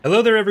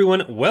Hello there,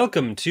 everyone.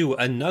 Welcome to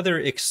another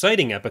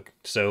exciting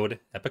episode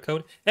of Epic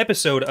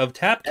episode.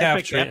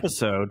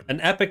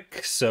 an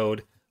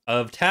episode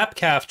of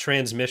TapCaf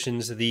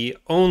Transmissions, the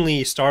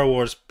only Star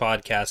Wars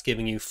podcast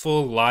giving you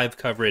full live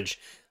coverage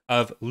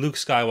of Luke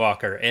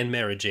Skywalker and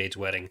Mara Jade's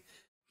wedding.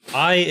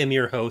 I am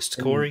your host,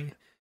 Corey.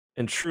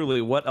 And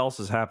truly, what else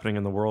is happening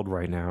in the world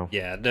right now?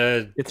 Yeah,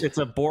 It's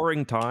a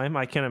boring time.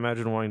 I can't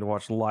imagine wanting to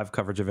watch live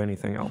coverage of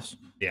anything else.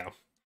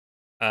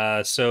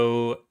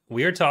 So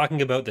we are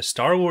talking about the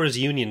Star Wars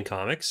Union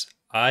comics.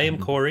 I am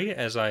Mhm. Corey,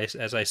 as I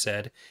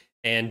said,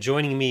 and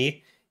joining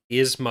me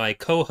is my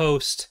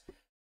co-host,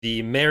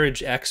 the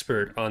marriage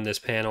expert on this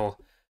panel,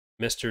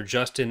 Mr.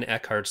 Justin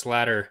Eckhart's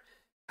Ladder.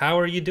 How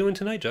are you doing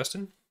tonight,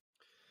 Justin?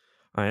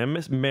 I am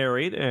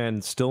married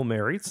and still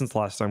married since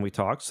last time we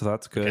talked, so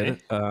that's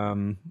good.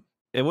 Okay.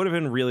 It would have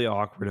been really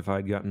awkward if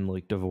I'd gotten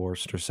like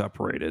divorced or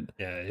separated.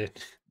 Yeah,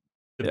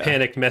 the Yeah.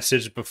 panicked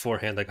message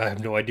beforehand, like I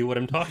have no idea what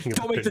I'm talking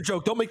about. Don't make the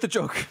joke. Don't make the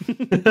joke.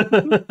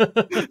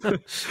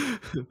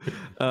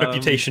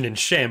 Reputation in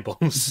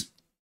shambles.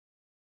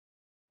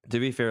 To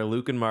be fair,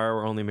 Luke and Mara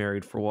were only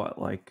married for what,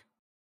 like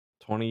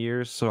 20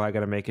 years? So I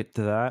got to make it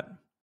to that.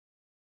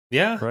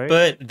 Yeah, Right?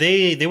 but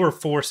they were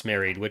forced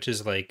married, which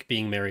is like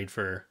being married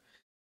for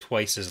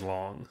twice as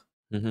long.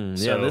 Yeah,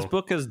 So- this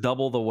book has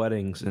double the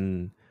weddings,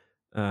 and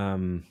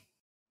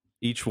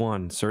each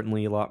one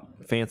certainly a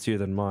lot fancier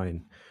than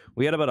mine.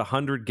 We had about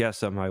 100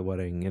 guests at my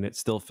wedding, and it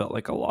still felt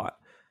like a lot.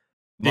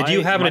 Did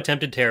you have an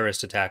attempted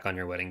terrorist attack on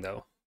your wedding,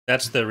 though?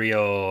 That's the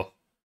real.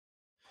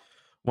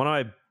 One of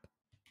my,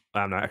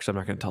 I'm not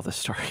going to tell this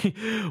story.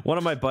 One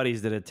of my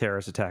buddies did a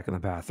terrorist attack in the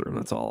bathroom.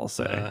 That's all I'll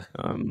say.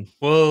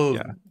 Well,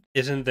 yeah.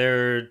 Isn't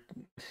there?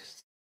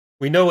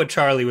 We know what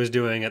Charlie was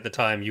doing at the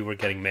time you were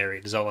getting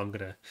married. Is all I'm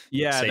gonna.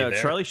 Yeah, say no,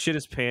 there. Charlie shit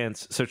his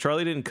pants. So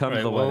Charlie didn't come to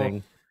Right, the well-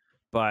 wedding,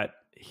 but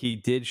he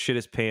did shit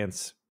his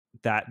pants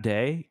that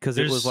day because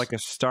it was There's- like a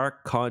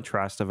stark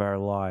contrast of our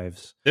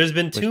lives. There's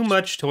been too Which-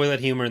 much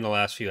toilet humor in the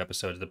last few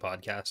episodes of the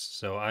podcast,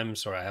 so I'm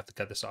sorry I have to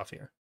cut this off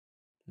here.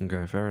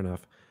 Okay, fair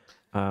enough.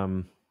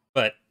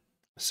 But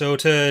so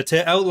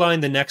to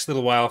outline the next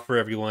little while for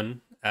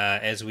everyone,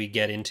 as we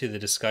get into the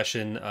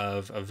discussion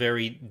of a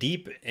very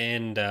deep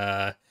and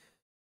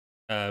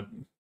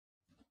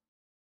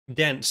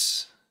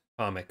dense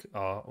comic,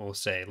 we'll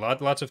say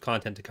lots of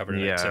content to cover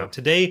tonight. Yeah. So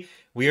today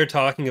we are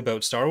talking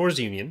about Star Wars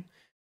Union.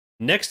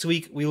 Next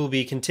week we will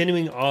be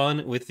continuing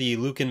on with the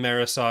Luke and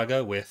Mara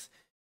saga with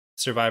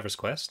Survivor's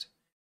Quest.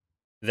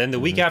 Then the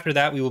week after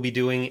that we will be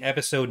doing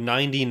episode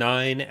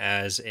 99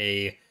 as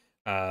a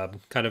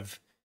kind of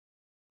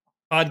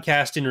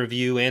podcast in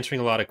review,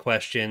 answering a lot of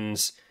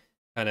questions,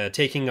 kind of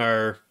taking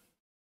our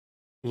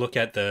look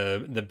at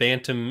the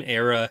Bantam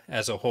era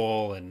as a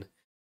whole and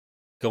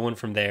going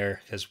from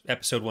there, because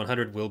episode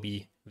 100 will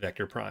be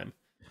Vector Prime.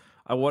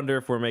 I wonder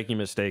if we're making a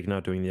mistake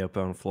not doing the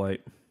outbound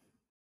flight.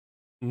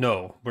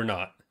 No, we're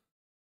not.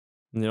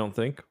 You don't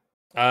think?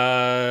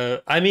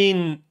 I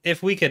mean,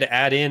 if we could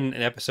add in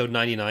an episode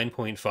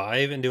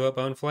 99.5 and do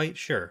Outbound Flight,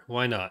 sure,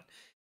 why not?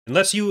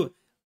 Unless do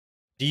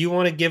you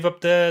want to give up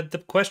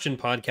the question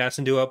podcast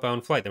and do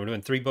Outbound Flight? Then we're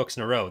doing 3 books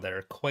in a row that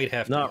are quite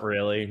hefty. Not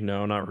really.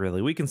 No, not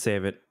really. We can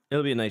save it.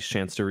 It'll be a nice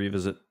chance to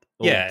revisit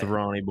old Yeah. the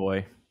Ronnie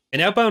boy.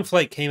 And Outbound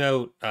Flight came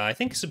out, I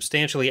think,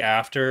 substantially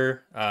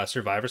after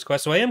Survivor's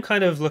Quest, so I am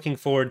kind of looking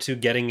forward to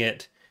getting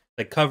it,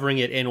 like covering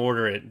it in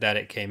order that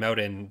it came out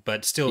in,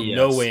 but still Yes.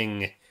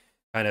 knowing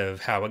kind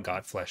of how it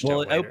got fleshed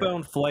out later.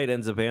 Outbound flight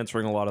ends up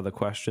answering a lot of the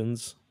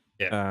questions.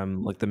 Yeah.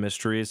 Like the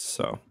mysteries.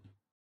 So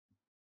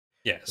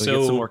Yeah, we get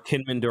some so more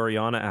Kinman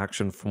Doriana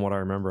action from what I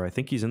remember. I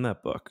think he's in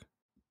that book.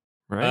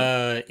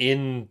 Right?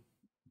 in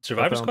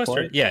Survivor's Outbound Quest,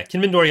 Flight? right? Yeah,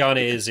 Kinman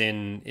Doriana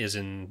is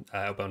in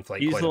Outbound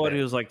Flight. He's quite the a one bit.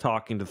 who's like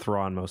talking to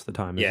Thrawn most of the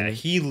time, isn't Yeah,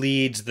 he? he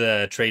leads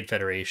the Trade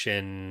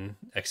Federation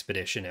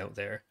expedition out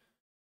there.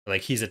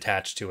 Like, he's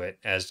attached to it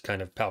as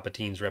kind of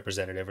Palpatine's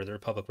representative or the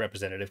Republic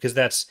representative, because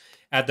that's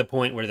at the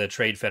point where the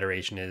Trade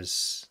Federation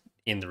is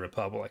in the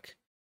Republic.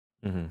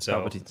 Mm-hmm. So-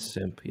 Palpatine's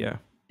simp, yeah.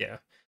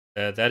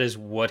 That is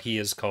what he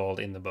is called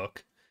in the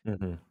book.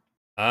 Mm-hmm.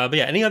 But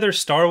yeah, any other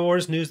Star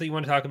Wars news that you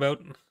want to talk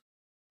about?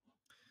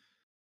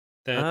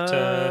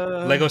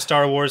 That Lego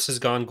Star Wars has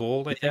gone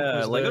gold, I think. Yeah,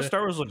 was Lego the-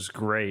 Star Wars looks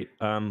great.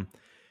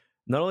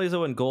 Not only is it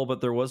went gold, but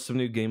there was some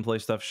new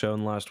gameplay stuff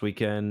shown last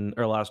weekend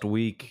or last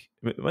week.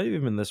 It might have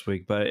even been this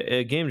week, but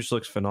a game just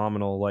looks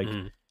phenomenal. Like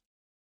Mhm.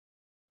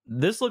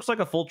 this looks like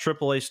a full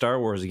AAA Star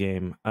Wars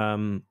game.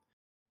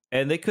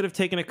 And they could have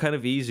taken it kind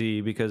of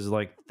easy because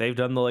like they've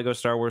done the Lego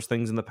Star Wars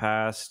things in the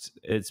past.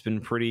 It's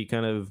been pretty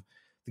kind of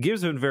the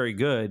game's been very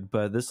good,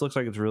 but this looks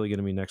like it's really going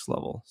to be next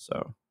level.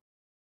 So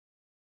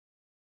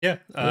Yeah,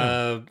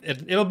 Yeah.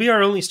 It'll be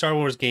our only Star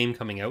Wars game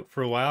coming out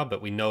for a while,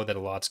 but we know that a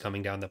lot's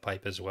coming down the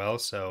pipe as well.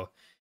 So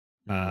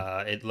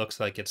it looks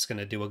like it's going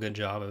to do a good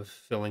job of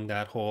filling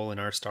that hole in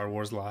our Star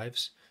Wars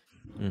lives.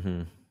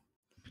 Mm-hmm.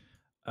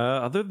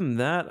 Other than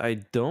that, I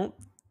don't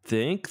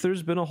think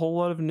there's been a whole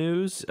lot of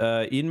news.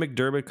 Ian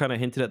McDermott kind of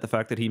hinted at the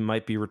fact that he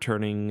might be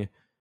returning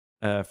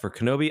for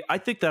Kenobi. I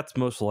think that's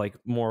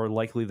more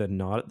likely than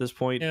not at this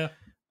point. Yeah.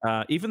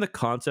 Even the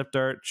concept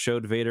art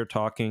showed Vader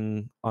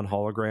talking on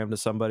hologram to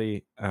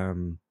somebody.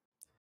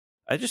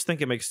 I just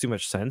think it makes too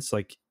much sense.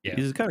 Like Yeah.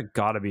 he's kind of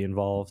got to be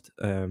involved,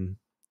 and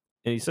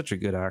he's such a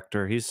good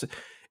actor.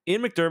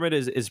 Ian McDermott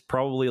is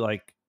probably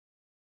like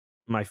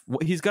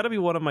he's got to be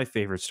one of my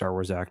favorite Star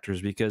Wars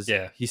actors because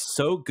Yeah. he's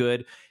so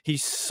good.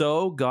 He's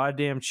so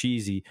goddamn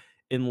cheesy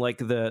in like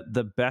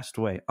the best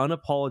way,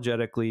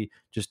 unapologetically,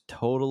 just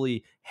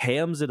totally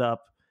hams it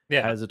up,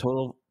 Yeah. has a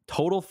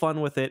total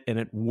fun with it, and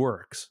it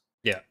works.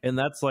 Yeah. And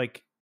that's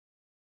like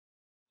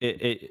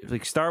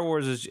like Star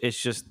Wars is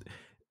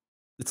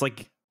it's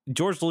like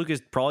George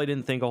Lucas probably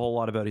didn't think a whole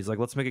lot about it. He's like,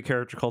 let's make a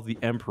character called the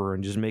Emperor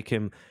and just make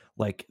him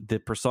like the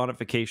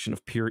personification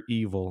of pure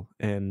evil.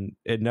 And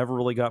it never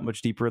really got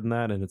much deeper than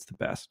that, and it's the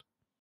best.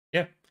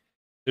 Yeah.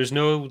 There's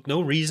no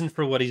reason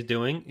for what he's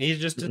doing. He's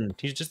just Mhm.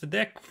 he's just a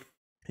dick.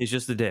 He's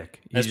just a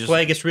dick. As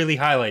Plagueis really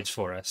highlights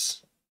for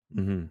us.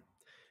 Mm-hmm.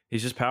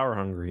 He's just power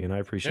hungry, and I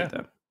appreciate Yeah.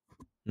 that.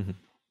 Mm-hmm.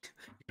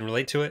 You can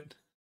relate to it.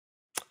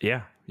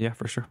 Yeah,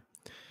 for sure.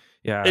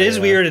 Yeah, It is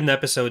weird in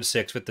episode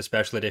 6 with the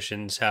special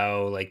editions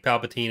how like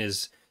Palpatine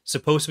is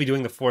supposed to be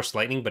doing the Force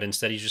lightning, but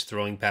instead he's just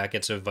throwing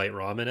packets of Vite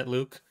Ramen at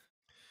Luke.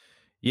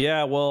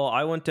 Yeah, well,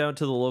 I went down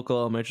to the local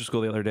elementary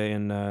school the other day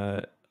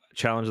and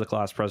challenged the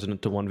class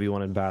president to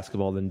 1v1 in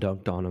basketball, then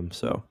dunked on him.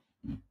 So,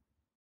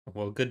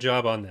 well, good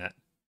job on that.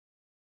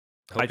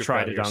 I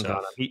tried to dunk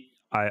on him.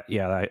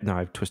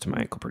 I've twisted my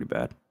ankle pretty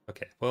bad.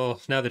 Okay,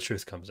 well, now the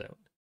truth comes out.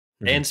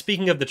 Mm-hmm. And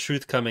speaking of the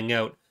truth coming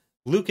out,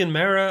 Luke and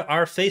Mara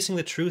are facing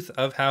the truth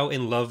of how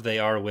in love they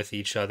are with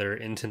each other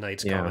in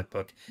tonight's comic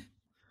book.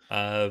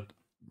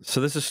 So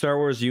this is Star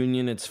Wars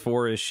Union. It's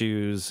 4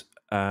 issues.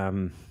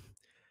 I'm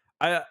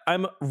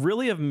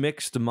really of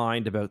mixed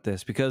mind about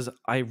this because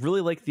I really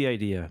like the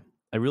idea.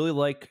 I really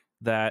like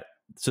that.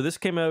 So this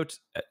came out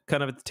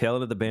kind of at the tail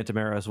end of the Bantam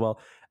era as well.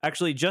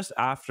 Actually, just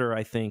after,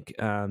 I think,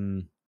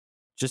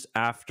 just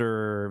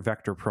after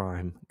Vector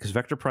Prime, because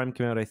Vector Prime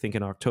came out, I think,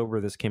 in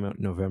October. This came out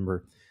in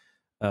November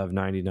of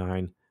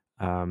 '99.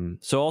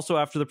 So also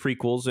after the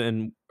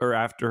prequels or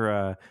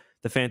after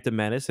the Phantom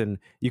Menace, and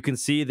you can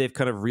see they've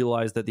kind of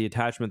realized that the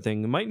attachment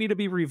thing might need to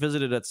be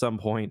revisited at some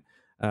point.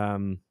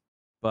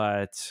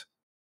 But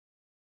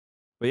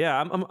yeah,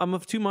 I'm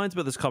of two minds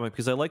about this comic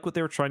because I like what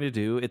they were trying to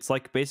do. It's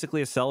like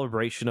basically a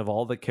celebration of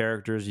all the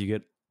characters. You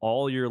get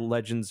all your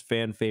Legends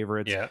fan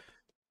favorites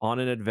on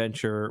an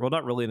adventure. Well,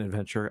 not really an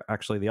adventure,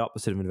 actually the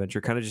opposite of an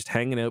adventure, kind of just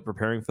hanging out,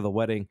 preparing for the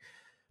wedding.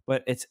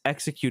 But it's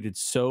executed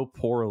so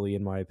poorly,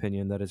 in my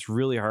opinion, that it's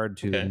really hard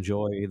to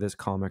enjoy this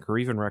comic or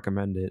even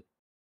recommend it.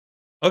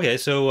 Okay,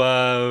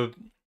 so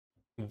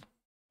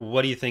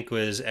what do you think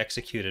was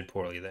executed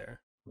poorly there?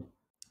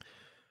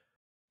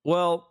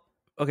 Well,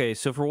 okay,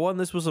 so for one,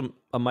 this was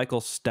a Michael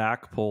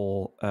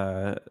Stackpole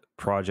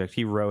project.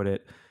 He wrote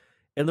it,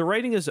 and the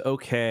writing is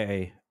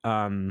okay,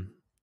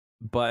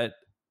 but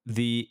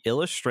the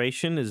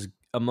illustration is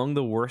among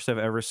the worst I've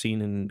ever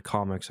seen in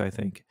comics. I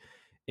think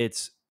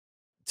it's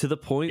to the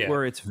point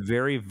where it's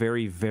very,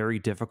 very, very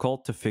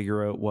difficult to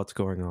figure out what's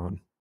going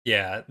on.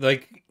 Yeah,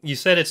 like you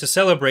said, it's a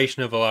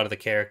celebration of a lot of the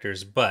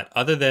characters, but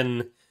other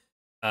than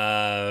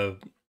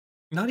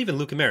not even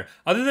Luke and Mara,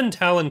 other than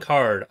Talon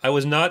Card, I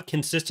was not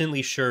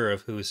consistently sure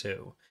of who's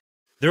who.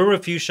 There were a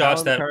few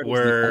shots that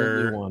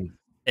were,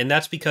 and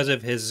that's because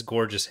of his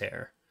gorgeous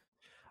hair.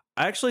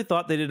 I actually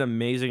thought they did an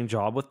amazing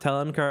job with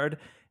Talon Card,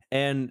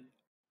 and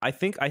I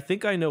think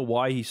I know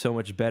why he's so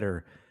much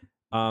better.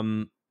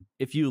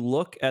 If you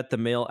look at the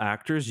male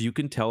actors, you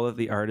can tell that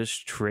the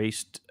artist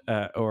traced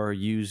or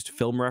used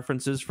film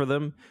references for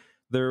them.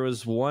 There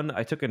was one,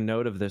 I took a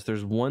note of this.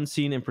 There's one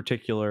scene in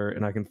particular,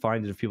 and I can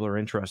find it if people are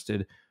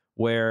interested,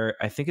 where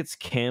I think it's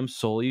Cam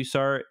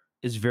Solusar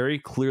is very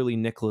clearly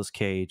Nicolas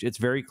Cage. It's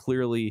very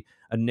clearly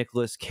a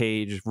Nicolas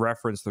Cage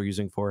reference they're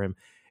using for him.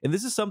 And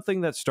this is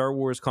something that Star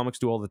Wars comics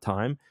do all the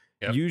time,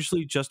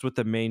 usually just with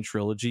the main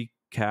trilogy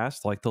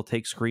cast. Like they'll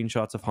take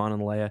screenshots of Han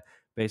and Leia.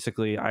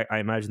 Basically, I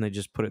imagine they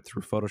just put it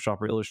through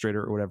Photoshop or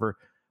Illustrator or whatever.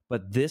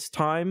 But this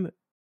time,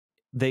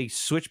 they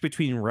switch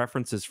between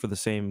references for the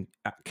same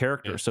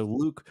character. So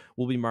Luke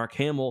will be Mark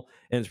Hamill,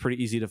 and it's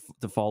pretty easy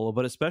to follow.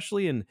 But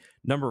especially in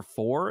number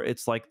 4,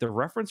 it's like the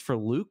reference for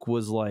Luke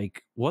was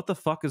like, what the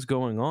fuck is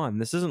going on?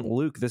 This isn't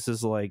Luke. This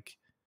is like...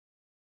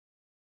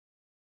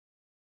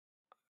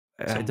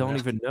 I don't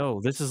even know.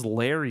 This is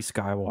Larry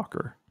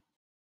Skywalker.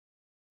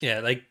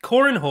 Yeah, like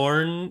Corran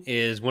Horn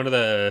is one of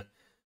the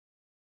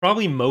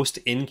probably most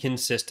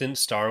inconsistent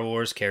Star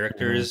Wars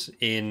characters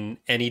in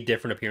any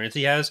different appearance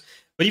he has.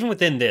 But even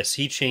within this,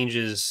 he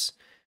changes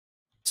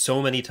so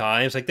many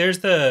times. Like there's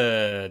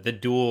the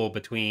duel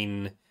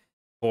between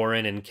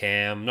Corran and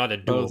Cam. Not a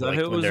duel. Is that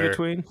who it was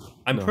between?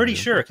 I'm pretty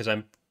sure because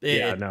I'm...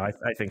 I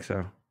think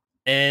so.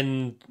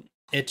 And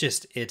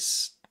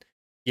it's...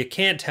 You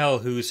can't tell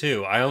who's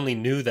who. I only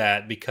knew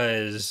that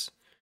because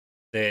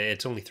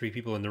it's only 3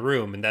 people in the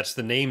room, and that's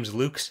the names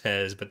Luke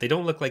says, but they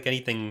don't look like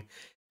anything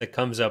that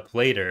comes up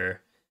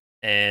later.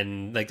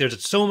 And like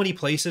there's so many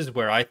places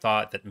where I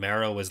thought that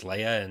Mara was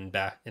Leia and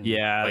vice versa.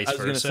 I was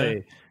gonna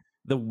say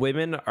the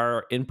women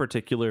are in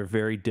particular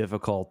very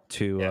difficult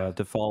Yeah.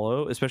 to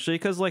follow, especially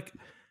because like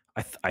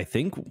I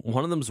think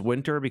one of them's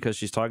Winter because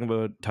she's talking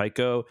about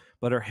Tycho,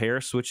 but her hair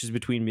switches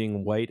between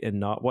being white and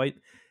not white.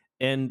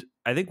 And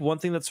I think one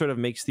thing that sort of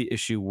makes the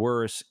issue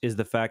worse is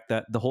the fact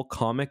that the whole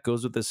comic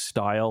goes with this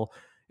style.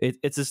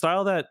 It's a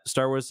style that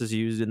Star Wars has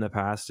used in the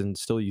past and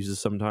still uses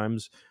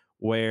sometimes,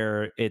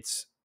 where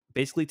it's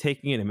basically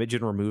taking an image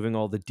and removing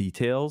all the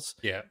details.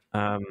 Yeah.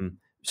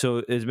 So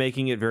is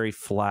making it very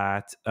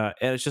flat, and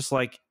it's just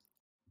like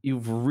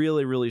you've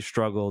really, really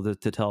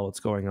struggled to tell what's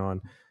going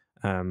on.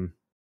 Um,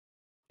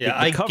 Yeah, the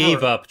I gave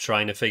cover, up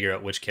trying to figure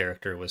out which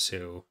character was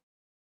who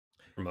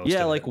for most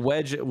yeah, of like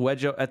it.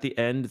 Wedge at the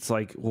end. It's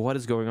like, what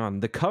is going on?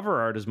 The cover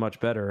art is much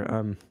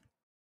better.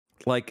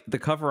 Like the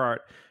cover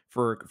art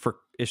for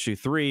issue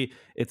 3,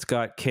 it's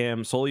got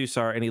Cam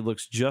Solusar, and he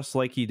looks just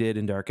like he did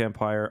in Dark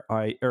Empire.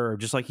 Or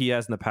just like he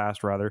has in the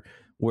past, rather,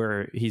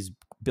 where he's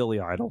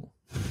Billy Idol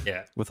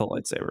Yeah. with a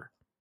lightsaber.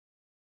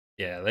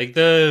 Yeah, like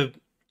the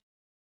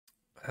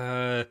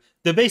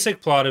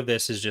basic plot of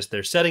this is just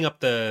they're setting up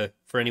the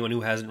for anyone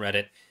who hasn't read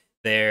it,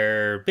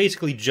 they're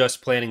basically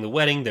just planning the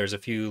wedding. There's a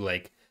few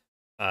like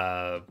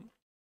uh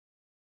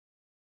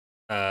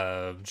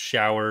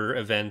shower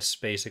events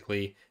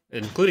basically,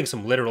 including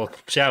some literal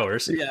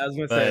showers. Yeah, I was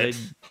gonna say,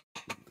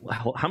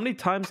 But how many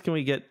times can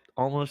we get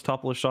almost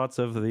topless shots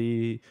of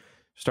the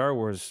Star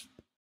Wars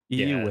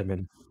EU yeah,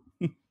 women?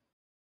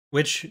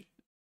 which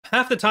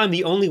half the time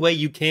the only way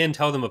you can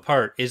tell them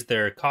apart is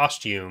their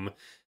costume,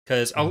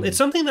 because it's Mhm.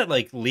 something that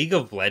like League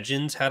of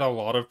Legends had a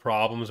lot of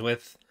problems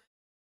with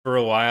for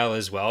a while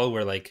as well,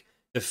 where like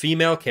the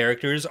female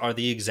characters are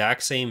the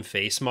exact same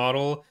face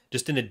model,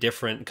 just in a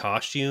different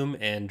costume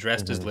and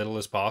dressed as Mhm. little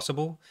as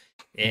possible.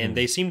 And Mhm.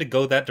 they seem to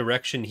go that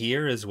direction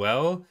here as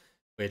well,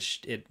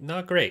 which it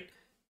not great.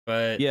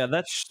 But Yeah,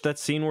 that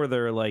scene where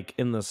they're like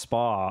in the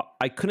spa.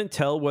 I couldn't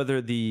tell whether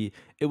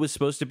it was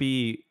supposed to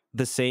be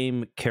the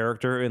same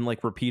character in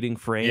like repeating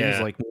frames,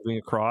 yeah, like moving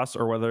across,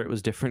 or whether it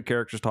was different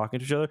characters talking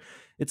to each other.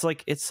 It's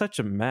like it's such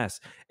a mess.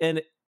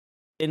 And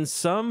in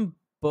some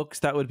books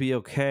that would be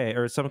okay,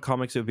 or some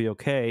comics it would be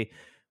okay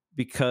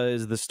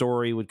because the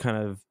story would kind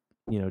of,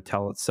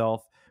 tell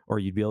itself, or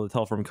you'd be able to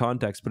tell from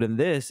context. But in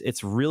this,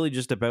 it's really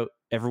just about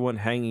everyone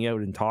hanging out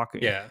and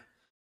talking. yeah.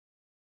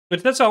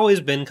 But that's always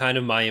been kind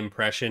of my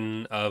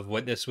impression of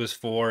what this was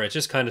for. It's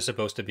just kind of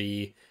supposed to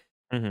be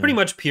pretty Hmm.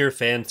 much pure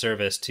fan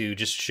service to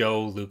just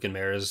show Luke and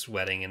Mara's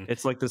wedding. And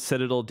It's like the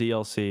Citadel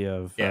DLC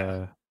of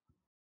yeah,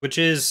 which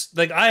is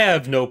like I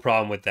have no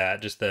problem with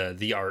that. Just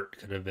the art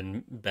could have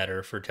been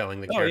better for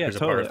telling the oh yeah, characters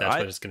apart totally. if that's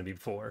what it's going to be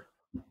for.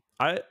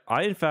 I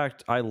in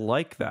fact I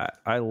like that.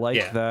 I like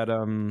Yeah, that.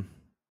 And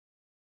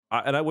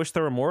I wish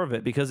there were more of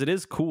it because it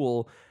is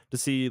cool to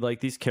see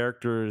like these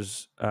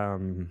characters,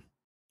 you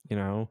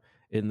know,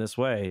 in this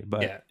way.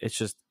 But yeah.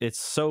 it's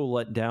so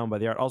let down by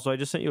the art. Also, I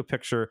just sent you a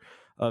picture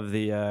of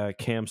the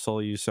Cam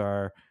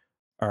Solusar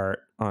art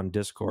on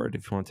Discord.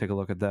 If you want to take a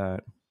look at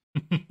that,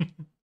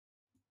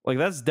 like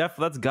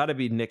that's got to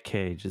be Nick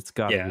Cage. It's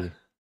got to Yeah, be.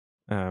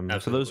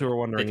 For those who absolutely. are They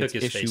wondering, took it's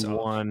his issue face off.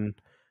 1,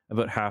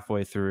 about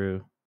halfway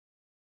through.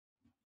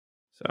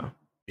 So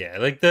Yeah,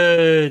 like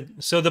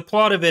so the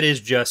plot of it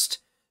is just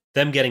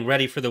them getting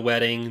ready for the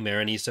wedding.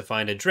 Mara needs to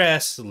find a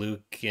dress.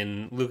 Luke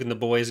and the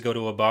boys go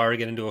to a bar,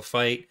 get into a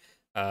fight.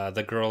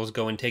 The girls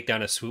go and take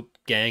down a swoop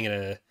gang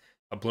at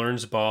a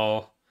Blurns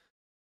Ball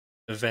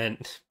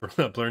event, a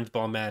Blurns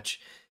Ball match.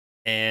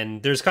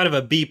 And there's kind of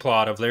a B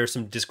plot of there's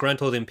some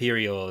disgruntled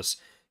Imperials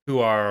who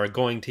are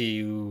going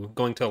to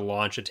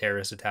launch a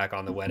terrorist attack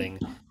on the wedding,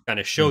 kind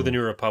of show the mhm.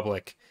 New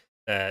Republic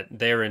that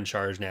they're in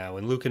charge now.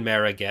 And Luke and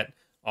Mara get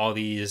all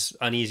these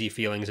uneasy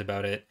feelings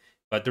about it.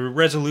 But the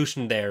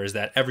resolution there is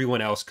that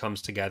everyone else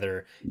comes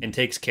together and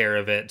takes care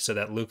of it so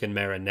that Luke and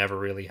Mara never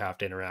really have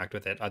to interact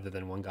with it, other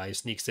than one guy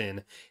sneaks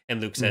in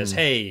and Luke says, Mhm.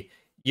 "Hey,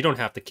 you don't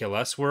have to kill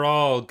us. We're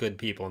all good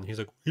people." And he's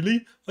like,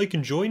 "Really? I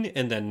can join?"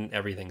 And then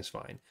everything's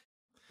fine.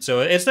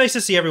 So it's nice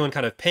to see everyone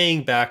kind of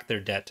paying back their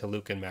debt to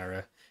Luke and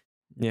Mara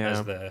as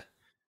Yeah. the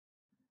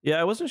Yeah,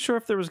 I wasn't sure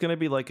if there was going to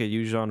be like a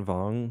Yuuzhan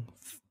Vong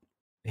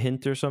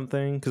hint or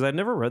something because I'd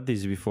never read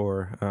these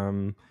before.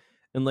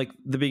 And like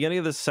the beginning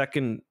of the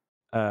second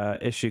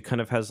issue kind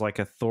of has like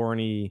a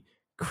thorny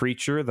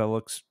creature that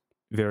looks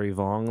very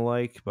Vong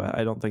like, but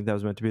I don't think that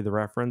was meant to be the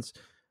reference.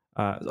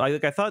 I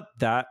thought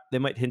that they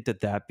might hint at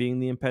that being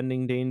the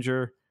impending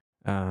danger,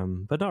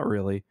 but not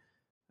really.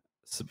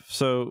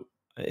 So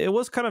it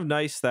was kind of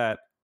nice that,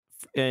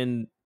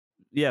 and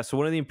yeah, so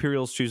one of the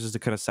Imperials chooses to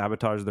kind of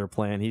sabotage their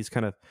plan. He's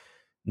kind of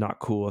not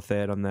cool with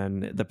it, and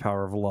then the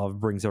power of love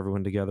brings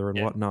everyone together and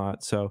yeah,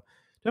 whatnot. So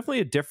definitely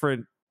a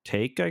different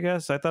take, I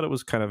guess. I thought it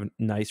was kind of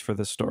nice for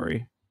the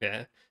story.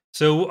 yeah.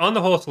 So on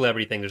the whole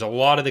celebrity thing, there's a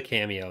lot of the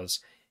cameos.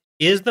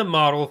 Is the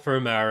model for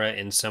Mara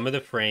in some of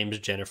the frames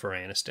Jennifer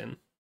Aniston?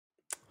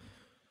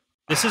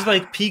 This is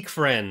like peak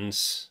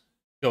Friends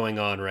going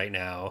on right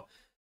now.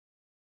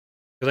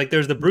 Like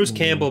there's the Bruce Hmm.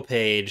 Campbell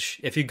page.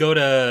 If you go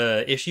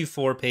to issue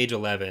 4, page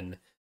 11,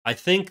 I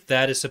think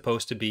that is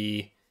supposed to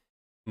be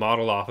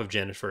model off of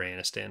Jennifer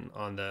Aniston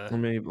on the. Let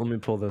me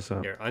pull this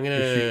up. Here, I'm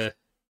gonna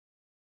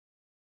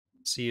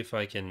see if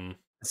I can.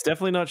 It's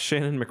definitely not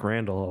Shannon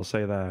McRandall. I'll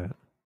say that.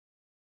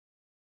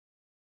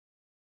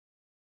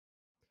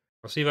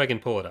 I'll see if I can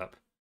pull it up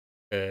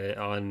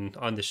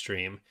on the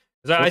stream.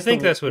 'Cause I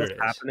think that's what it is.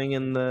 Happening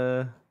in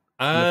the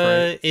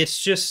frame?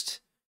 It's just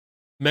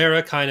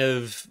Mara kind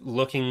of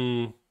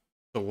looking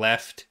the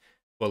left,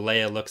 while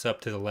Leia looks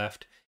up to the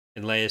left,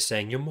 and Leia's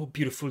saying, "You're more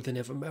beautiful than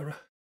ever, Mara."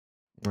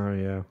 Oh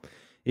yeah,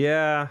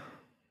 yeah.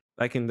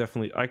 I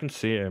can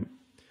see it.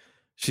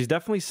 She's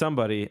definitely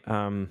somebody.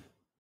 Yeah,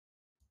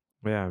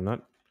 I'm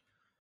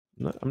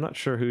not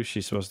sure who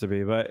she's supposed to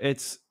be, but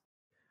it's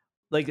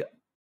like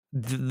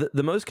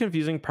the most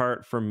confusing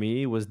part for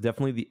me was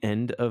definitely the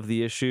end of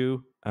the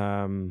issue.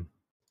 I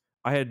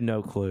had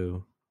no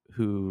clue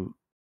who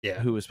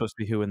was supposed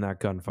to be who in that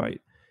gunfight.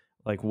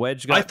 Like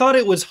Wedge got... I thought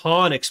it was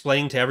Han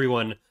explaining to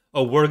everyone,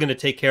 "Oh, we're going to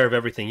take care of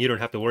everything. You don't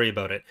have to worry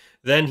about it."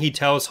 Then he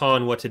tells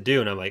Han what to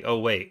do, and I'm like, "Oh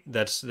wait,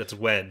 that's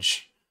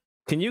Wedge."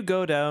 Can you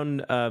go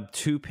down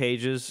 2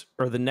 pages,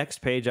 or the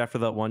next page after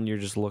that one you're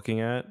just looking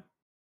at?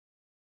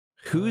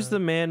 Who's the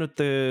man with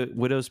the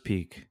widow's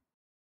peak?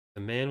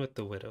 The man with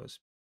the widow's.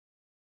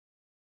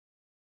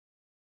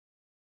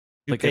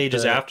 2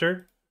 pages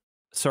after?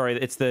 Sorry,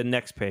 it's the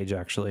next page,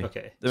 actually.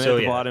 Okay. The man at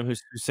the bottom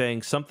who's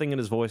saying something in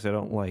his voice I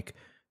don't like.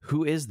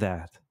 Who is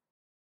that?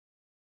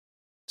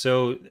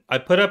 So I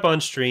put up on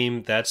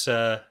stream, that's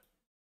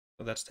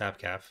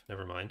Tapcaf.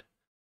 Never mind.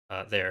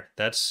 There.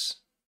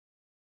 That's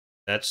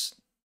I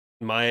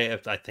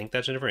think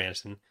that's Jennifer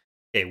Aniston.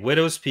 Okay,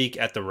 Widow's Peak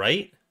at the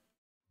right.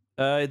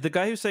 The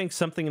guy who's saying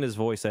something in his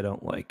voice I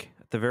don't like.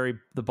 At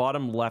the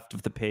bottom left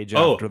of the page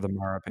after the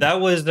Mara page.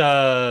 That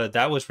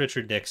was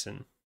Richard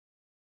Nixon.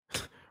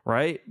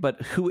 Right?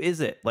 But who is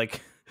it? Like,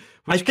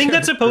 I think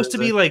that's supposed to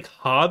be like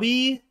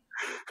Hobby.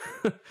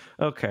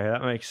 Okay,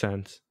 that makes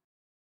sense.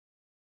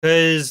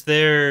 Because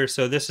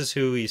so this is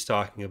who he's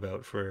talking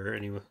about for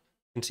anyone.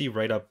 You can see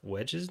right up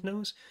Wedge's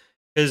nose.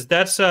 Because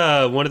that's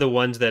one of the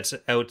ones that's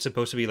out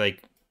supposed to be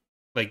like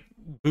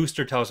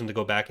Booster tells him to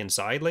go back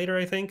inside later,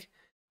 I think.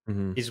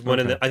 Mm-hmm. He's one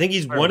of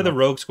the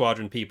Rogue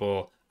Squadron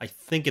people. I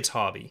think it's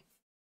Hobby.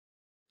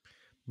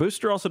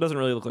 Booster also doesn't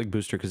really look like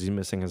Booster because he's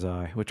missing his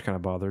eye, which kind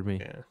of bothered me.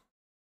 Yeah.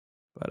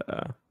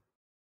 But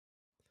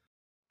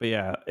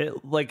yeah,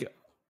 it like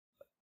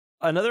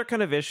another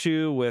kind of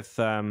issue with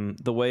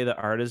the way the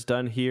art is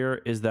done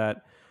here is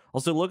that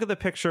also look at the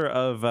picture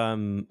of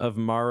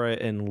Mara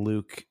and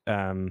Luke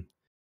kind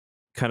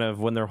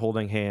of when they're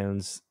holding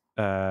hands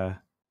in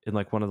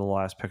like one of the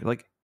last pictures.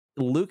 Like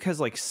Luke has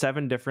like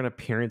 7 different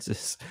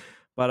appearances,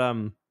 but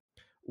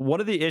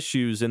one of the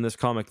issues in this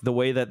comic, the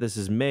way that this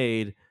is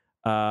made,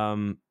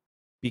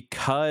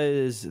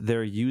 because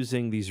they're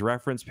using these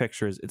reference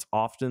pictures, it's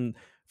often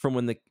from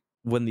when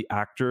the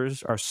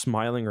actors are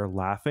smiling or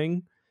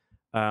laughing.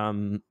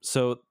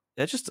 So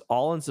it just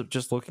all ends up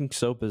just looking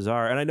so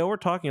bizarre. And I know we're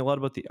talking a lot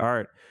about the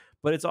art,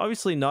 but it's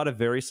obviously not a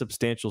very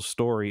substantial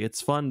story.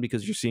 It's fun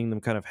because you're seeing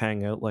them kind of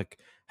hang out. Like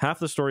half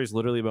the story is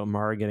literally about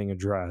Mara getting a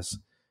dress.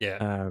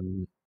 Yeah.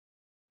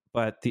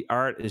 But the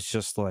art is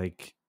just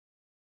like,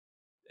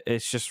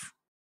 it's just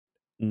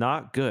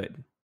not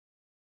good.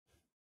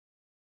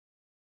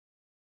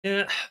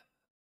 Yeah.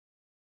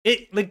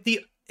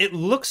 It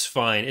looks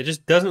fine. It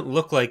just doesn't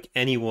look like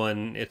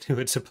anyone who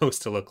it's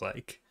supposed to look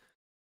like.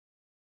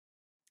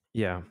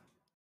 Yeah.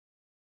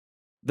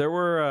 There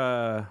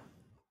were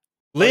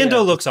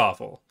Lando looks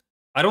awful.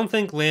 I don't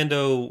think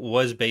Lando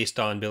was based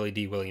on Billy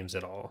D. Williams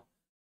at all.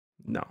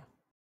 No.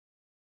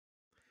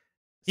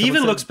 He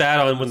even looks bad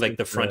on with like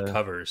the front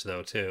covers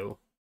though too.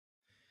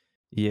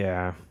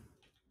 Yeah.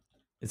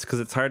 It's because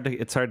it's hard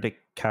to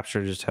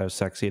capture just how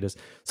sexy it is.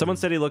 Someone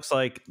said he looks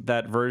like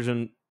that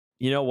version.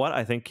 You know what?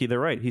 I think they're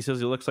right. He says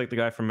he looks like the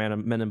guy from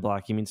Men in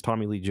Black. He means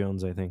Tommy Lee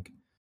Jones, I think.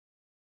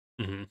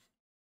 Mm-hmm.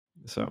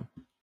 So,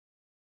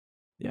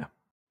 yeah.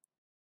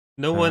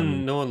 No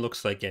one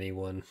looks like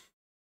anyone.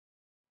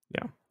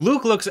 Yeah.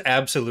 Luke looks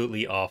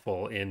absolutely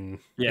awful in...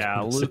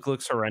 Yeah, Luke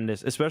looks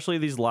horrendous, especially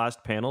these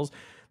last panels.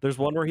 There's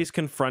one where he's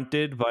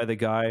confronted by the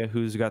guy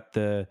who's got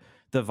the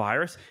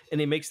virus, and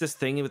he makes this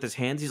thing with his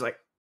hands. He's like...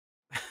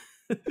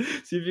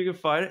 See if you can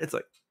find it. It's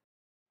like...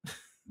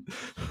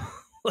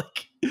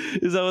 like,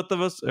 is that what the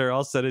most... Or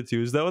I'll send it to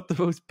you. Is that what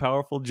the most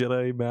powerful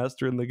Jedi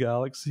Master in the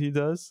galaxy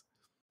does?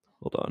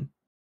 Hold on.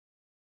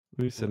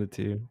 Let me send it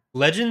to you.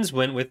 Legends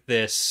went with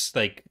this,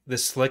 like, the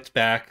slicked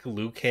back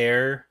Luke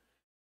hair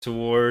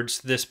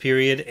towards this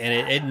period,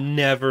 and it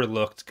never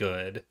looked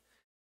good.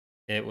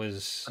 It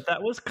was... But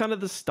that was kind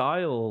of the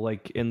style,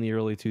 like, in the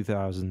early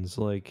 2000s.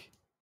 Like...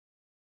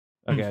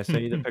 Okay, I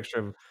sent you the picture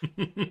of...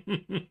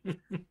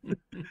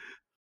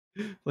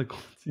 like,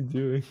 what's he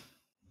doing?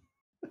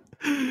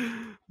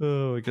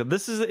 Oh my god,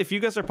 this is, if you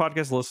guys are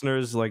podcast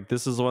listeners, like,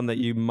 this is one that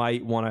you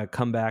might want to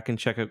come back and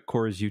check out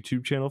Corey's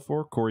YouTube channel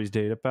for, Corey's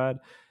Datapad,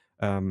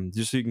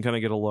 just so you can kind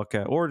of get a look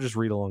at, or just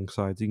read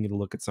alongside, so you can get a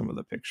look at some of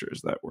the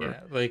pictures that were...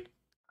 Yeah, like,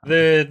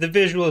 the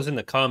visuals in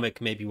the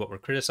comic may be what we're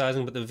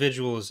criticizing, but the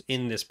visuals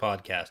in this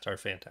podcast are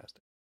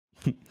fantastic.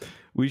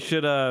 We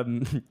should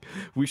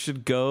we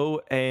should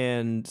go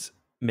and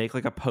make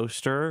like a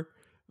poster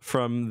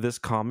from this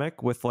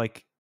comic with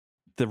like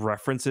the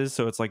references,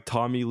 so it's like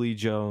Tommy Lee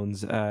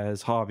Jones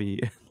as Hobby,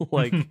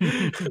 like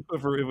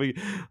if we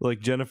like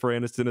Jennifer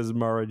Aniston as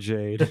Mara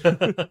Jade.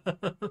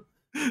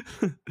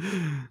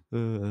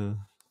 And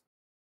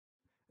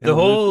The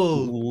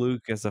whole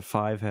Luke as a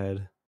five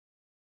head.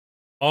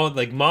 all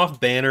like Moff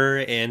Banner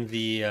and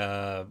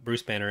the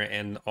Bruce Banner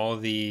and all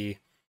the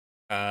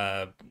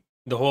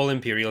whole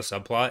Imperial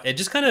subplot, it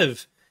just kind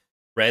of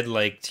read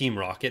like Team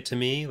Rocket to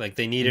me. Like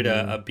they needed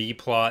a B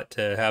plot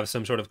to have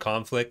some sort of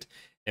conflict.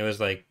 It was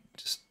like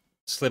just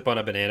slip on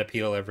a banana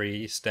peel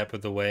every step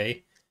of the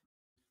way.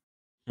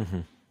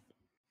 Mm-hmm.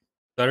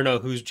 I don't know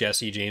who's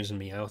Jesse, James,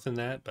 and Meowth in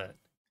that, but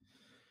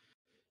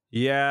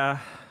yeah,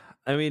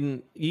 I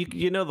mean,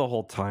 you know the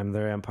whole time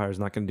their Empire's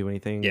not going to do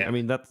anything. Yeah. I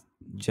mean that's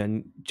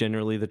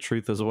generally the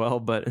truth as well,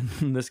 but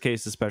in this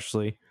case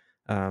especially.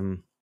 Well,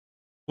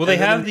 they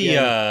have they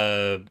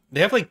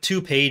have like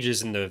 2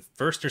 pages in the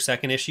first or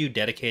second issue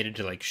dedicated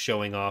to like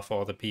showing off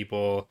all the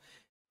people,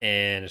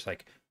 and it's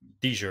like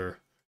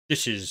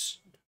this is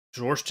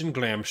Thorsten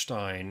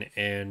Glamstein,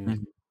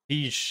 and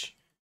he's.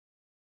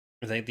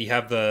 I think they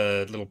have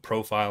the little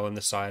profile on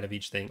the side of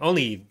each thing,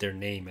 only their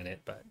name in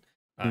it, but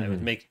it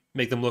would make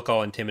them look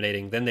all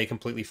intimidating. Then they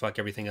completely fuck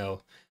everything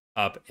else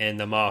up, and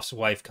the Moff's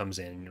wife comes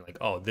in, and you're like,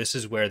 oh, this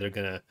is where they're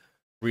gonna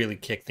really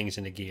kick things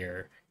into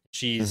gear.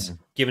 She's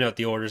giving out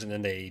the orders, and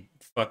then they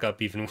fuck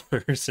up even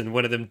worse, and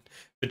one of them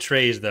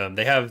betrays them.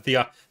 They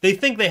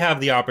think they have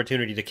the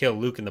opportunity to kill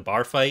Luke in the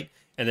bar fight,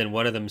 and then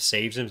one of them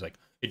saves him. It's like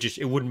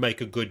it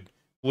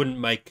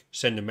wouldn't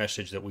send a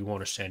message that we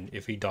want to send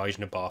if he dies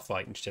in a bar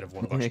fight instead of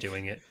one of us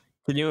doing it.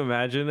 Can you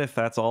imagine if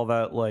that's all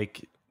that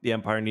like the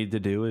Empire needed to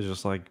do is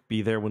just like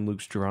be there when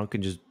Luke's drunk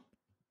and just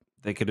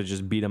they could have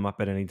just beat him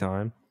up at any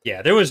time?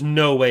 Yeah, there was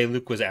no way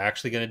Luke was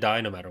actually going to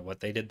die no matter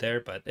what they did there,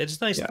 but it's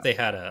nice that they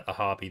had a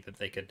hobby that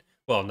they could,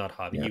 well, not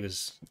hobby, he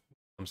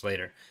comes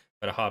later,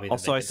 but a hobby that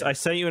also, I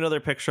sent you another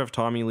picture of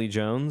Tommy Lee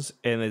Jones,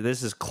 and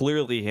this is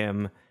clearly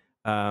him,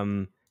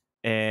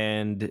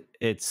 and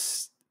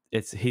it's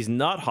he's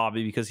not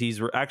Hobby because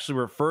he's actually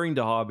referring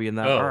to Hobby in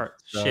that art.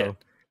 So shit.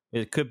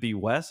 It could be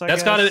Wes,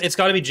 it's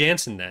gotta be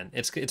Jansen then.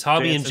 It's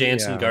Hobby and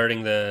Jansen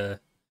guarding the...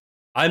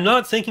 I'm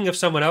not thinking of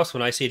someone else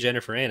when I see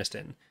Jennifer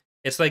Aniston.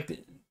 It's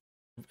like...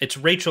 It's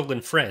Rachel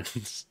and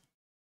Friends.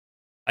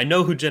 I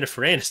know who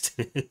Jennifer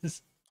Aniston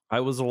is. I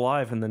was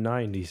alive in the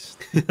 90s.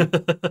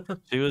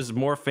 She was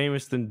more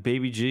famous than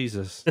Baby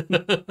Jesus.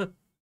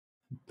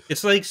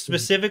 It's like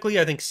specifically,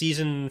 I think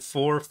season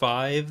 4 or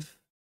 5,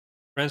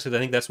 Friends, because I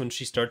think that's when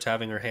she starts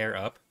having her hair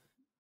up.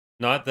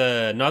 Not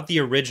the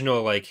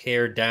original like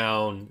hair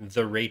down,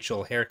 the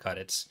Rachel haircut.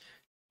 It's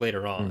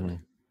later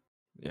on.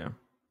 Yeah.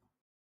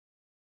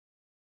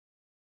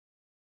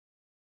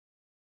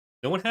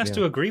 No one has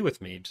to agree with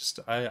me.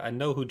 Just I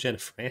know who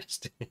Jennifer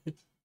Aniston is.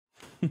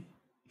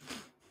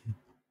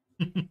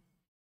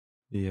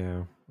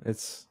 Yeah,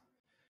 it's...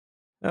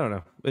 I don't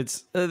know.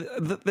 It's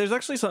there's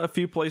actually a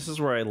few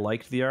places where I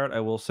liked the art, I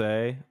will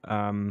say.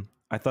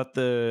 I thought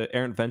the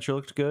Errant Venture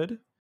looked good.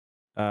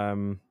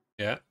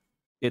 Yeah.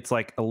 It's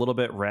like a little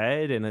bit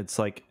red, and it's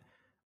like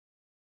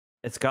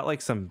it's got like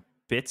some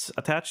bits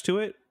attached to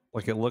it.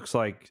 Like it looks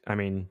like, I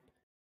mean,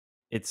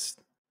 it's,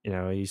 you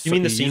know, you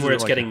mean the scene where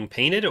it's like getting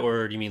painted,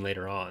 or do you mean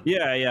later on?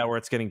 Yeah, where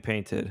it's getting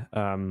painted.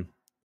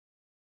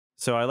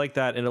 So I like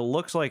that, and it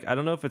looks like, I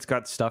don't know if it's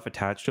got stuff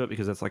attached to it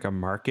because it's like a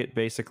market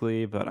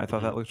basically, but I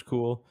thought that looked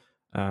cool.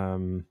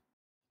 But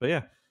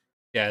yeah.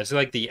 Yeah, it's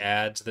like the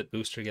ads that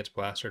Booster gets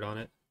plastered on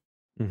it.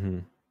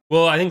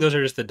 Well, I think those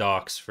are just the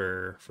docks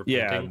for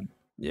printing.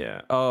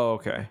 Yeah. Oh,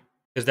 okay.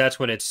 Because that's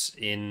when it's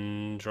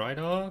in dry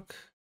dock.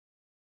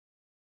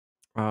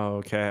 Oh,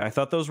 okay. I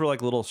thought those were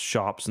like little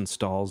shops and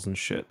stalls and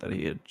shit that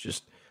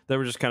they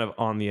were just kind of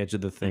on the edge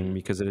of the thing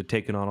because it had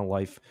taken on a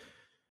life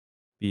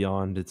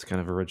beyond its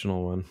kind of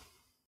original one.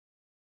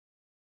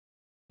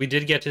 We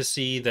did get to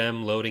see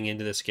them loading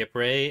into the skip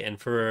ray, and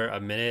for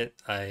a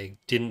minute I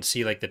didn't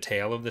see like the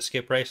tail of the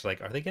skip ray. So like,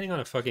 are they getting on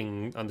the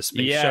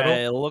space shuttle?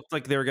 Yeah, it looked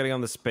like they were getting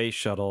on the space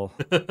shuttle.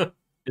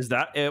 Is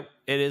that it?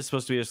 It is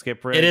supposed to be a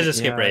skip ray. It is a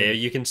skip ray.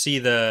 You can see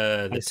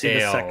the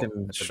tail. The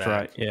second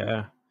strike.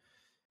 Yeah.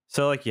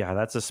 So like, yeah,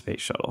 that's a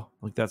space shuttle.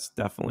 Like that's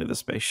definitely the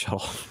space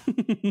shuttle.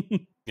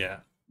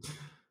 Yeah.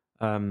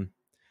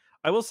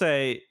 I will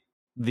say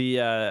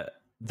the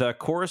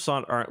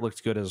Coruscant art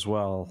looked good as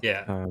well.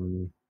 Yeah.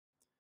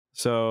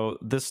 So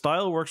the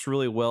style works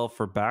really well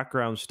for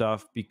background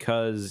stuff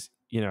because,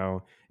 you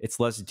know,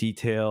 it's less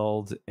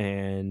detailed,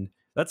 and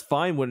that's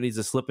fine when it needs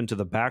to slip into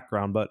the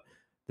background, but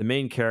the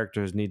main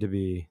characters need to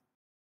be,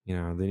 you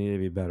know, they need to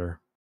be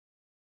better.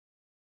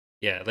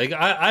 Yeah, like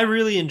I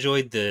really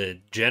enjoyed the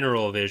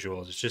general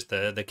visuals. It's just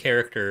the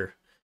character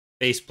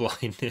face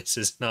blindness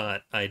is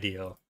not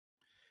ideal.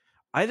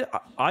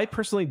 I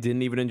personally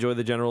didn't even enjoy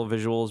the general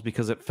visuals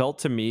because it felt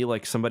to me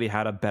like somebody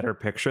had a better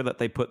picture that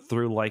they put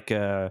through like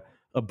a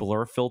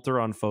blur filter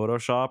on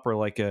Photoshop or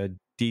like a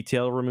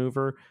detail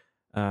remover.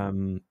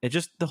 It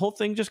just the whole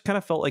thing just kind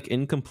of felt like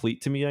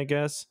incomplete to me, I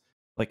guess.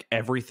 Like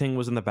everything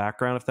was in the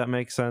background, if that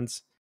makes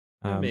sense.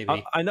 Yeah,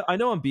 maybe. I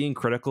know I'm being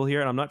critical here,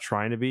 and I'm not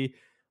trying to be,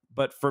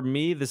 but for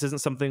me, this isn't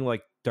something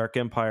like Dark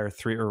Empire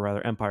 3, or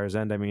rather Empire's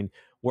End. I mean,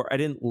 where I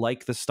didn't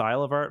like the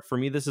style of art. For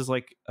me, this is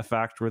like a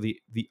fact where the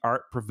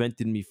art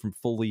prevented me from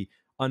fully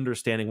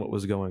understanding what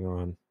was going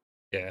on.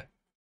 Yeah.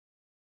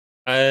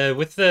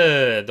 With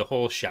the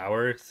whole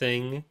shower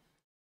thing,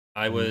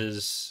 I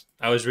was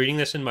reading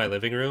this in my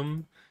living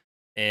room,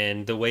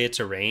 and the way it's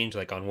arranged,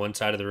 like on one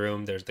side of the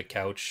room, there's the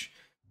couch,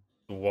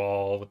 the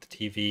wall with the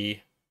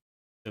TV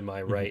to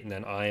my right, and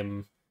then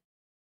I'm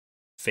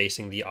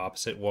facing the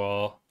opposite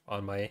wall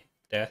on my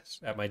desk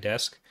at my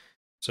desk.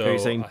 So are you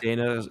saying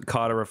Dana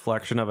caught a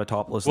reflection of a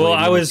topless well,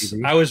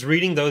 lady? I was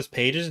reading those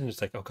pages and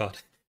it's like, oh god,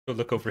 don't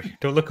look over here,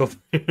 don't look over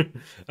here.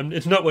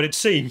 It's not what it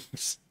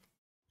seems.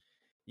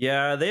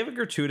 Yeah, they have a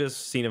gratuitous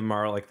scene of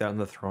Mara like that in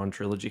the Thrawn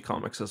trilogy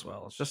comics as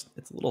well. It's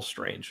a little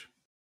strange.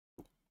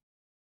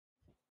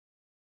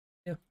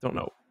 Yeah, don't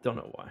know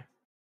why.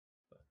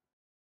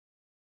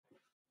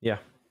 Yeah,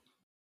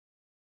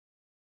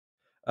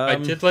 I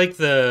did like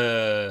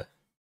the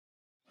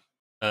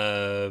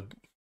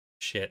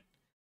shit.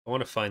 I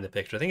want to find the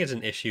picture. I think it's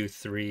in issue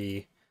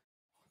 3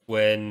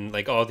 when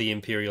like all the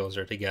Imperials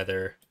are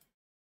together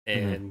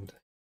and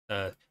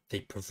they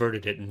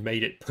perverted it and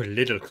made it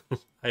political.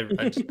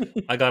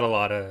 I got a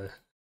lot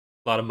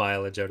of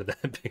mileage out of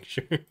that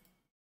picture.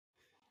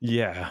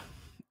 Yeah,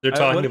 they're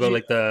talking about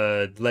like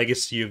the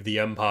legacy of the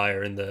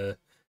Empire and the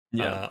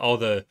all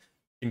the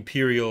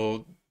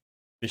Imperial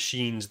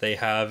machines they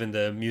have in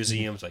the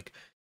museums. Like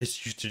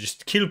this used to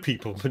just kill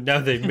people, but now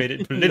they've made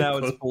it political. Now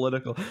it's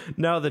political.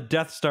 Now the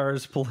Death Star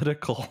is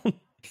political.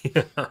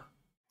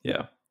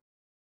 Yeah.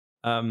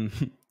 One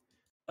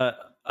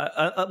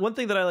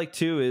thing that I like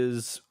too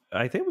is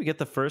I think we get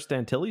the first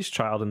Antilles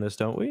child in this,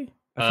 don't we?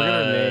 I forget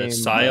her name.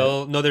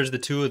 Sile. No, there's the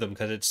two of them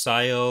because it's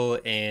Sile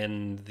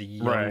and the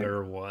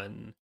younger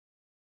one.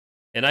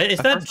 And is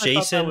that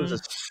Jason? I was a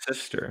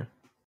sister.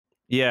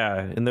 Yeah,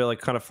 and they're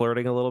like kind of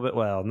flirting a little bit.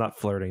 Well, not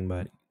flirting,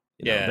 but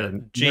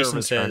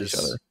Jason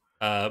says,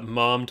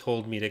 "Mom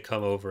told me to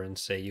come over and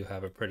say you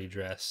have a pretty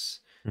dress."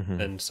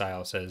 Then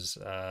Sile says,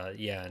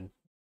 "Yeah,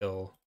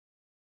 until."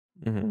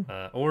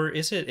 Or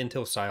is it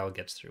until Sile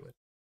gets through it?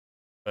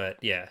 But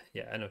yeah,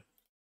 I know.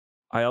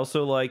 I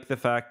also like the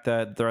fact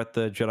that they're at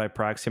the Jedi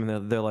Praxium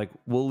and they're like,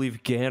 we'll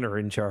leave Ganner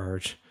in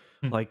charge.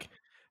 Like,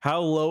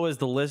 how low is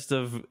the list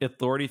of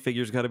authority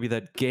figures got to be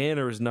that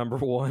Ganner is number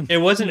one? It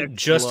wasn't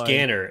just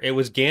Ganner. It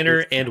was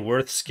Ganner and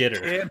Worth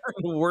Skitter. Ganner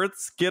and Worth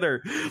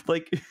Skitter.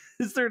 Like,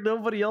 is there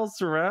nobody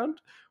else around?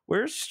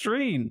 Where's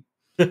Streen?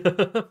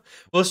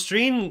 Well,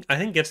 Streen, I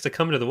think, gets to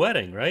come to the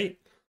wedding, right?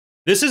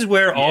 This is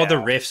where all the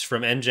riffs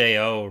from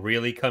NJO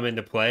really come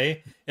into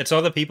play. It's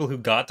all the people who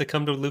got to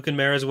come to Luke and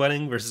Mara's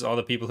wedding versus all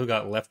the people who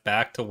got left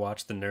back to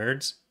watch the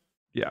nerds.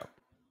 Yeah,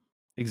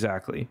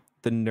 exactly.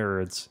 The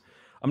nerds.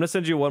 I'm going to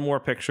send you one more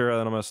picture and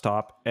then I'm going to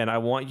stop. And I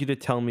want you to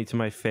tell me to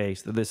my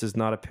face that this is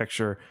not a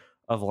picture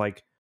of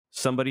like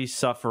somebody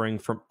suffering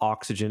from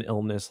oxygen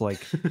illness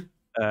like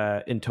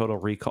in Total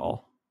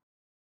Recall.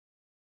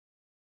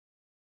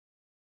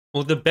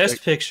 Well, the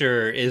best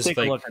picture is take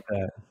like... a look at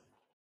that.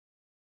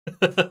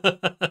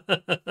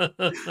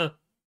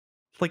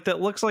 Like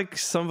that looks like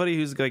somebody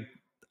who's like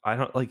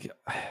it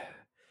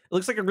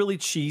looks like a really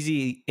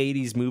cheesy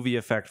 80s movie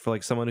effect for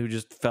like someone who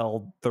just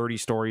fell 30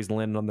 stories and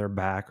landed on their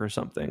back or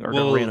something, or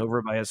got ran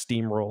over by a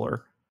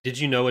steamroller. Did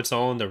you know it's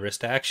all in the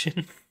wrist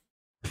action?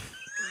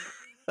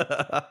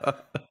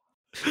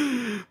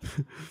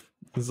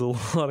 There's a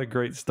lot of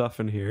great stuff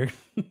in here.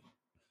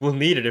 We'll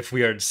need it if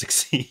we are to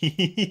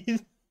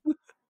succeed.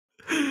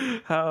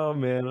 Oh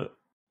man,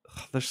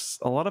 there's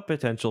a lot of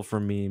potential for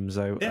memes.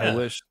 I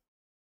wish.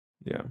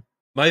 Yeah.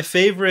 My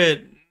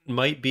favorite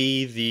might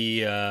be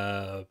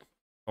the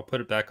I'll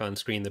put it back on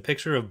screen. The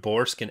picture of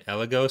Borsk and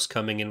Elagos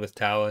coming in with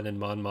Talon and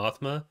Mon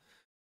Mothma.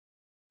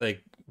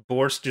 Like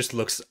Borsk just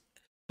looks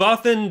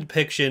Bothan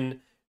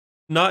depiction,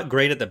 not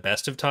great at the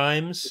best of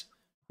times,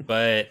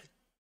 but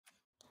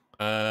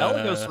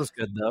Elagos was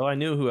good though. I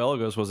knew who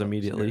Elagos was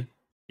immediately.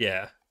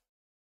 Yeah.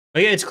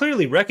 Like, it's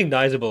clearly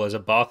recognizable as a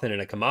Bothan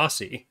and a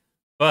Kamasi,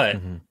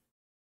 but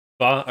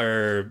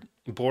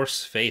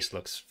Borsk's face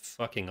looks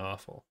fucking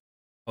awful.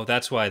 Oh,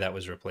 that's why that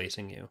was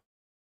replacing you.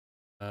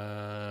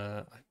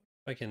 I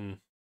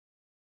can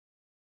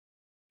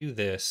do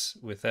this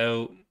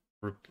without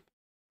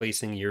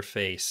replacing your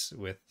face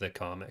with the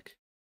comic.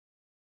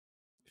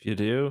 If you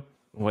do,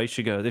 away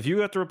she goes. If you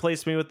have to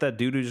replace me with that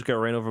dude who just got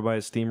ran over by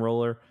a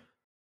steamroller,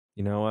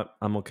 you know what?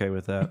 I'm okay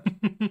with that.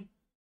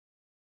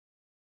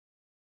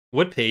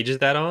 What page is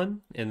that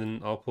on? And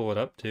then I'll pull it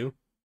up too.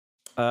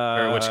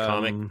 Or which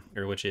comic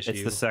or which issue?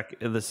 It's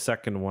the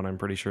second one, I'm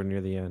pretty sure,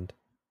 near the end.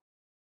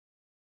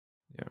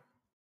 Yeah.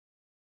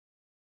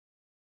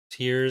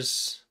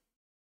 Here's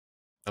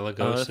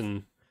Elagos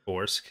and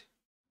Borsk.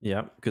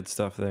 Yeah, good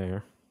stuff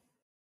there.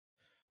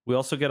 We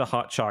also get a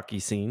hot chalky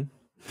scene.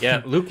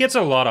 Yeah, Luke gets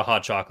a lot of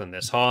hot chocolate in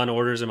this. Han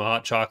orders him a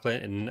hot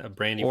chocolate and a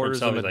brandy for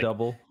himself. Orders him a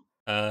double.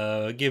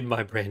 Give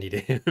my brandy to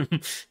him.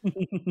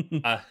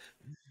 uh,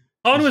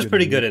 Han He's was good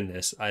pretty in good it. in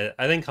this. I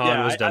think Han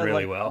Yeah, was done I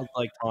really like well.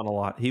 Han a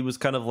lot. He was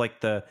kind of like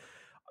the.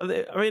 I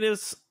mean,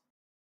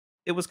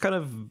 it was kind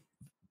of an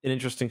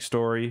interesting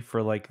story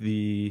for like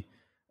the,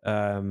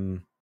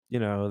 you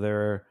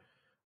know,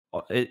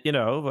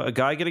 a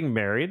guy getting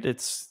married.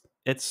 It's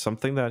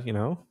something that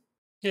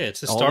Yeah,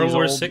 it's a all Star these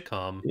Wars old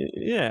sitcom.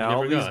 yeah, You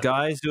all never these got.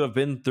 guys who have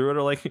been through it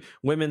are like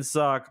women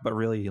suck, but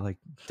really like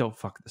don't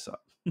fuck this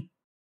up.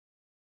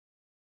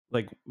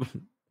 Like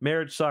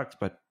marriage sucks,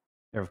 but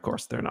of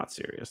course they're not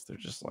serious. They're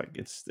just like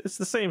it's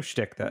the same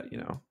shtick that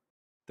the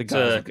It's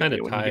guys a will give kind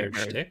you of when you get tired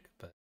married. shtick,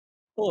 but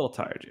A little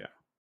tired,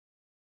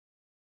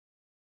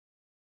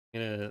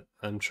 yeah.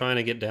 I'm trying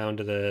to get down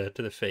to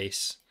the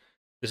face.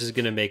 This is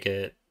gonna make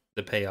it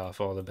the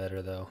payoff all the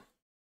better though.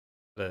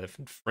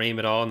 Frame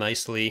it all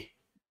nicely.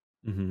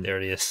 Mm-hmm.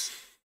 There it is.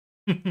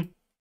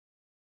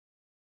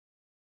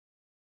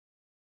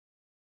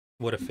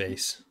 What a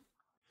face.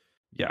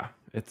 Yeah,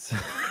 it's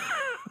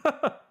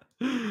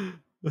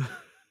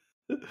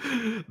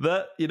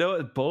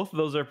that both of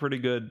those are pretty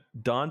good.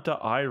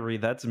 Donta Irie,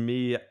 that's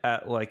me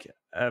at like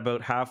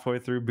about halfway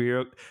through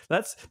Beer.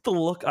 That's the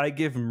look I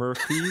give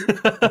Murphy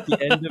at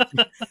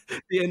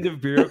the end of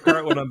Beer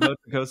Cart when I'm about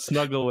to go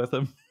snuggle with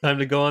him. Time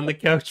to go on the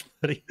couch,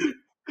 buddy.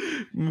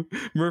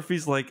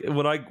 Murphy's like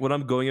when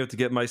I'm going out to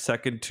get my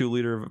second 2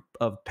 liter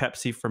of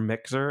Pepsi from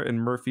Mixer, and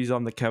Murphy's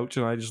on the couch,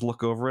 and I just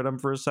look over at him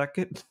for a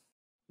second.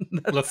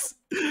 Look,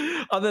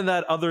 other than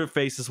that, other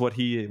face is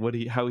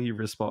how he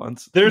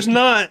responds. there's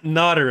not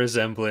a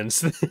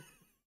resemblance.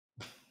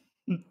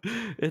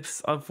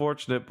 It's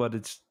unfortunate, but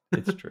it's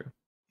true.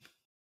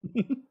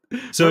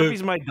 So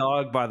Murphy's my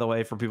dog, by the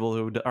way, for people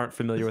who aren't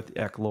familiar with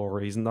the Eck lore.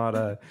 He's not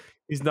a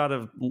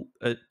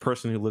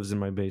person who lives in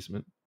my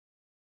basement.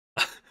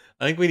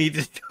 I think we need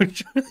to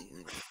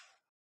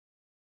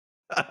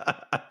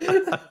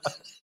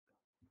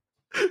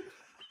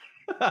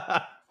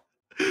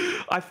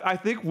I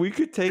think we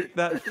could take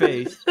that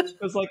face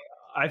because, like,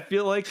 I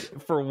feel like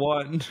for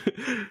one,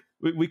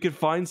 we could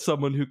find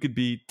someone who could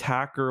be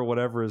Tacker or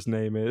whatever his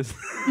name is.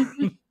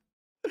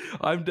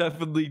 I'm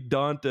definitely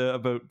Donta,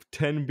 about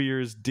 10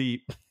 beers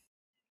deep.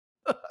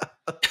 Can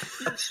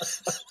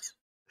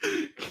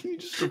you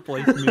just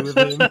replace me with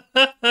him?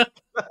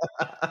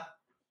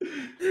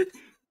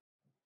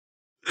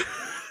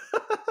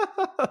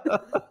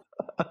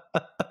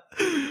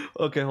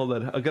 Okay, hold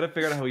on. I gotta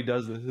figure out how he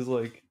does this. He's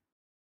like,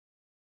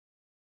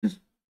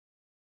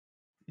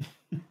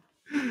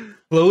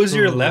 close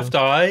your left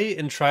eye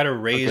and try to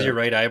raise Okay. your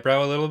right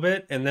eyebrow a little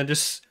bit, and then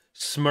just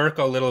smirk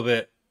a little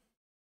bit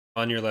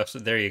on your left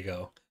side. There you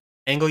go.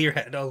 Angle your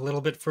head a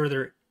little bit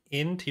further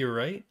in to your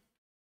right.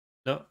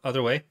 No,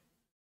 other way.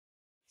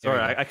 There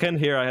Sorry, we go. I couldn't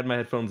hear. I had my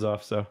headphones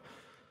off, so.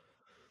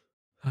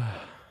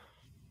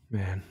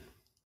 Man,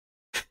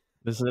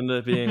 this ended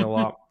up being a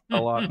lot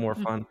more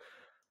fun.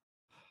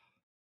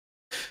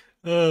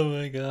 Oh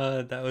my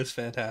god, that was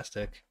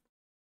fantastic.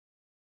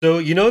 So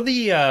you know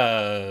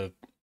the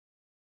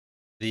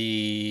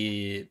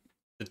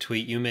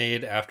tweet you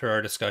made after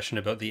our discussion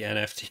about the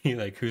NFT,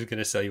 like who's going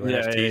to sell you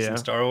NFTs in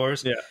Star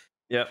Wars? Yeah.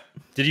 Yep.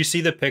 Did you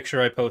see the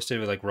picture I posted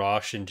with like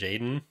Rosh and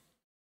Jaden?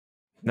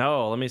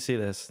 No, let me see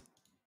this.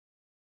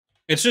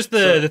 It's just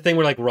the thing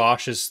where like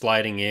Rosh is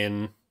sliding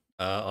in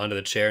onto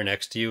the chair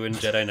next to you in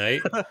Jedi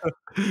Knight.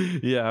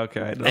 Yeah,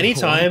 okay.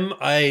 Anytime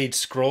I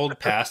scrolled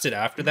past it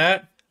after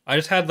that, I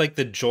just had like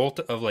the jolt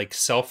of like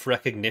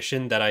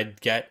self-recognition that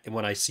I'd get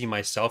when I see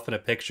myself in a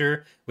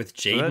picture with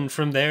Jaden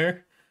from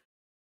there.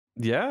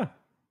 Yeah.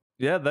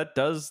 Yeah, that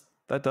does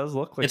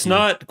look like it's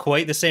not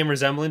quite the same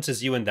resemblance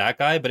as you and that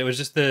guy, but it was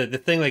just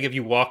the thing, like if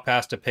you walk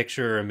past a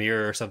picture or a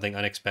mirror or something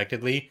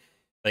unexpectedly,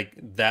 like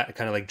that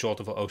kind of like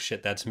jolt of, oh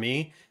shit, that's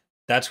me.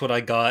 That's what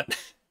I got.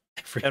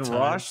 And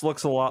Rosh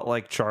looks a lot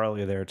like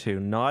Charlie there too.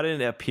 Not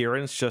in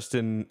appearance, just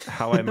in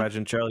how I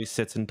imagine Charlie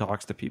sits and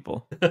talks to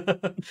people.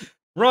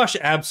 Rosh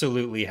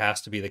absolutely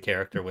has to be the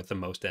character with the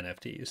most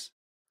NFTs.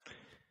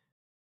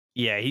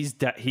 Yeah, he's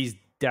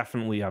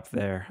definitely up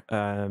there.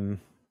 Someone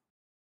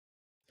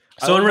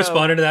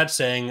responded to that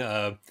saying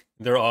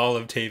they're all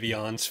of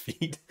Tavion's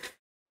feet.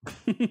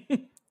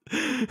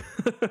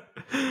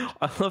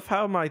 I love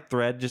how my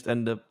thread just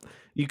ended up.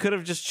 You could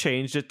have just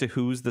changed it to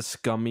who's the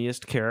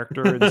scummiest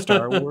character in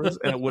Star Wars,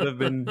 and it would have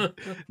been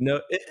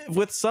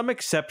with some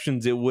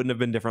exceptions, it wouldn't have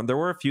been different. There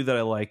were a few that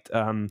I liked.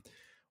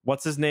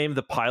 What's his name?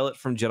 The pilot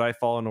from Jedi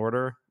Fallen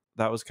Order.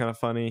 That was kind of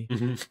funny.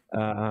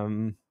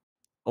 Mm-hmm.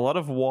 A lot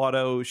of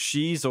Watto.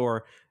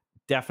 Shizor,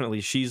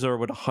 definitely Shizor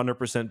would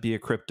 100% be a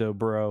crypto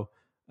bro.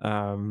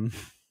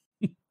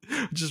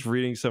 Just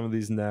reading some of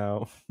these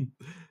now.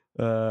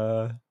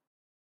 Oh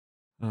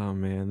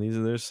man,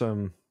 there's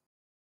some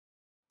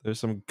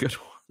good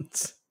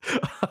ones.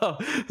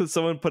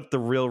 Someone put the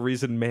real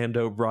reason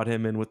Mando brought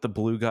him in with the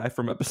blue guy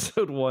from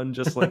episode 1,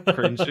 just like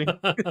cringing.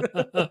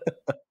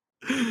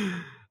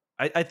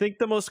 I think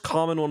the most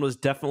common one was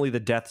definitely the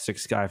Death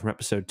Six guy from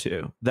episode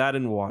 2. That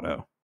and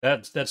Watto.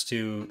 That's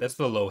the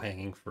low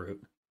hanging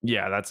fruit.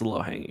 Yeah, that's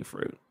low hanging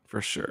fruit for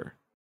sure.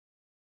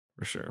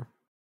 for sure.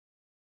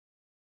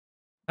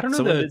 I don't know.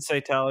 Someone did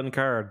say Talon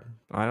Card.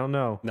 I don't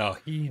know. No,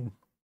 I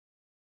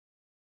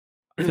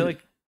feel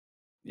like,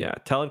 yeah,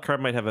 Talon Card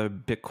might have a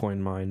Bitcoin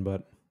mine,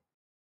 but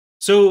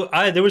So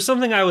there was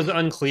something I was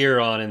unclear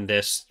on in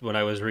this when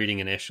I was reading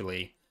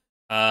initially.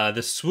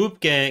 The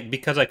swoop gang,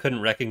 because I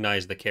couldn't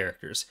recognize the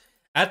characters.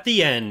 At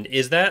the end,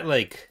 is that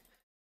like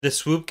the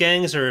swoop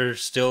gangs are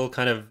still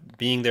kind of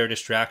being their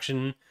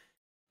distraction?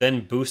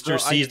 Then Booster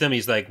sees them,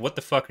 he's like, "What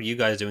the fuck are you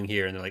guys doing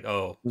here?" And they're like,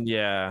 "Oh,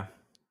 yeah,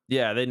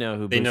 they know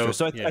who Booster is."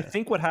 So I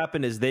think what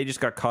happened is they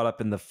just got caught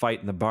up in the fight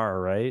in the bar,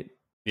 right?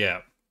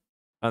 Yeah.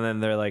 And then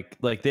they're like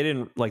they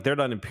didn't they're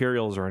not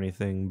Imperials or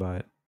anything,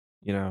 but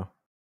you know.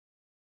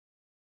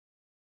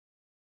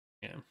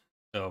 Yeah.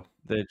 So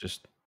they're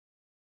just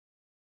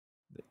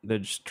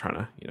trying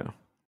to,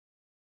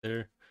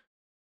 they're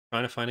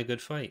trying to find a good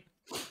fight.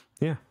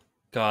 Yeah.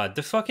 God,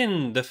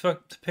 the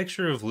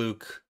picture of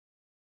Luke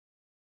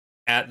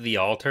at the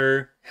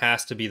altar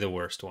has to be the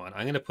worst one.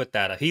 I'm gonna put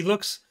that up. He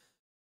looks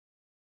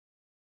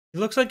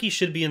like he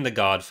should be in The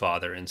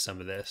Godfather in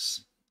some of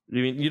this.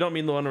 You don't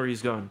mean the one where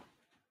he's going?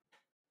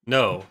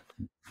 No.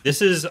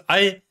 This is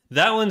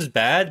that one's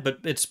bad, but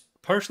it's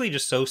partially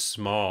just so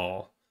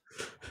small.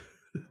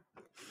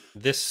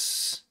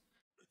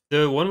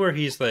 The one where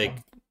he's like,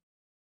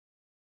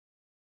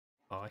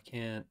 oh, I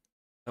can't.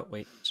 Oh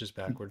wait, it's just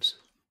backwards.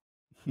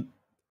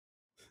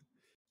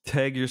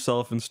 Tag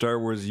yourself in Star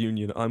Wars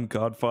Union. I'm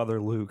Godfather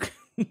Luke.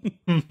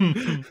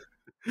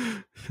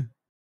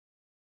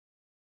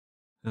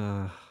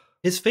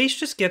 His face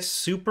just gets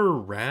super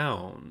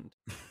round.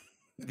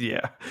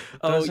 Yeah.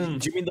 Oh, do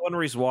you mean the one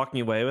where he's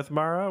walking away with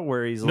Mara?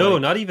 Where he's no,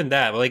 not even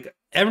that. But like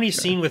every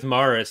scene with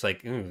Mara, it's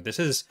like, this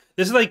is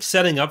like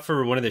setting up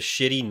for one of the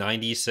shitty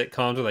 '90s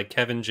sitcoms with like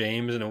Kevin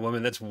James and a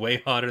woman that's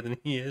way hotter than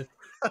he is.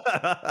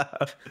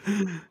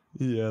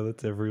 Yeah,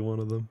 that's every one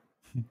of them.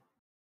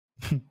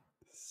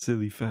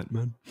 Silly fat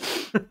man.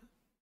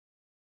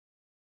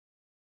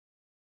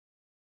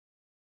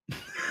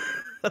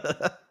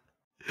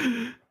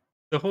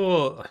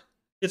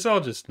 It's all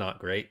just not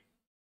great.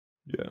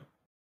 Yeah.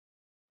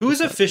 Who's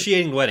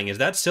officiating the wedding? Is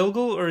that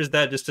Silgal or is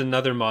that just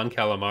another Mon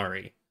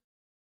Calamari?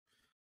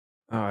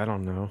 Oh, I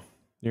don't know.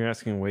 You're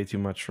asking way too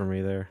much for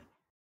me there.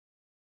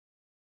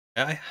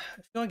 I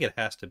feel like it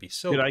has to be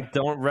Silgal. Dude, I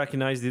don't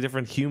recognize the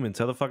different humans.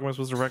 How the fuck am I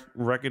supposed to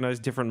recognize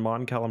different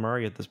Mon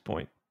Calamari at this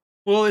point?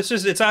 Well, it's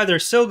either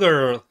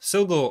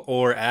Silgal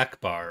or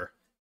Akbar.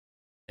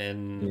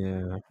 And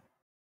yeah.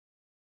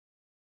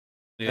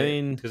 I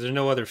mean, because there's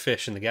no other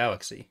fish in the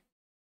galaxy.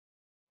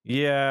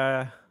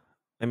 Yeah.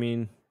 I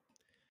mean,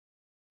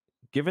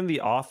 given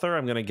the author,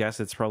 I'm going to guess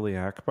it's probably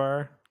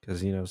Akbar.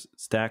 Because,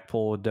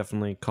 Stackpole would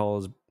definitely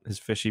call his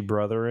fishy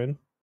brother in.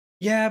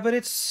 Yeah, but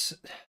it's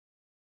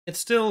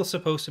still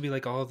supposed to be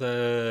like all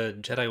the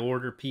Jedi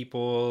Order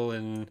people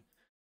and...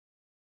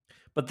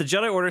 But the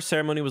Jedi Order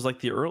ceremony was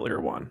like the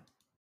earlier one.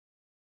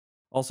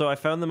 Also, I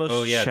found the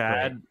most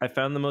Chad. Right. I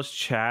found the most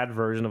Chad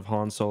version of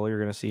Han Solo you're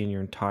going to see in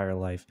your entire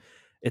life.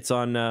 It's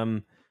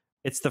on.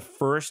 It's the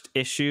first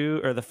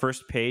issue or the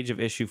first page of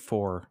issue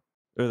 4,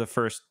 or the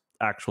first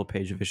actual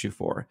page of issue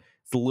 4.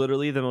 It's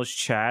literally the most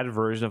Chad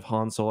version of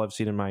Han Solo I've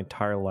seen in my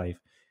entire life.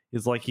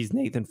 It's like he's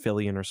Nathan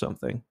Fillion or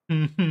something.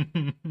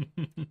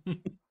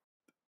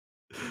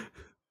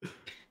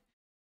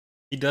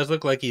 He does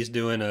look like he's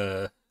doing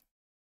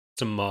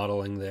some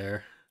modeling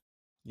there.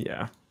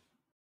 Yeah.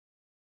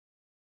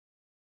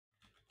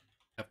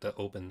 Have to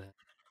open that.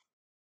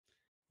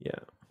 Yeah.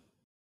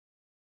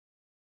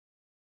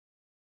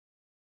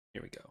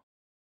 Here we go.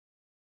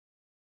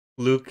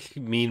 Luke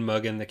mean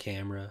mugging the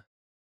camera.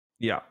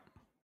 Yeah.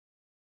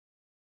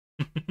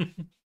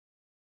 The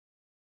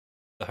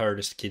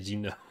hardest kids you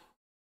know.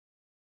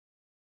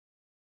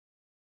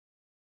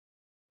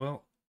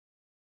 Well,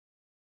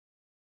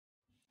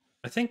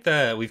 I think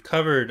that we've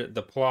covered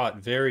the plot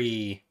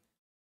very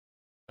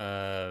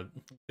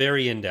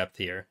in depth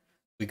here.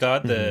 We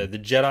got the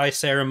Jedi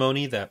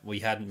ceremony that we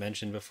hadn't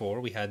mentioned before.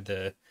 We had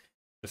the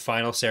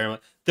final ceremony.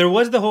 There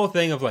was the whole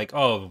thing of like,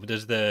 oh,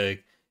 is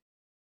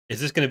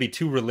this going to be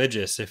too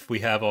religious if we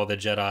have all the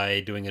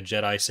Jedi doing a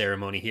Jedi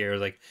ceremony here?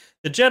 Like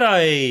the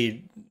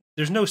Jedi,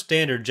 there's no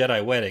standard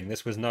Jedi wedding.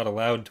 This was not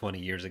allowed 20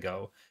 years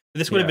ago.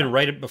 This would have been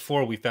right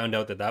before we found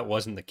out that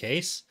wasn't the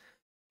case.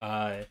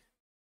 And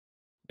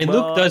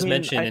Luke does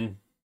mention,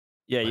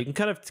 you can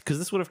kind of, because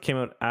this would have came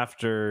out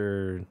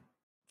after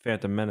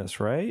Phantom Menace,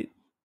 right?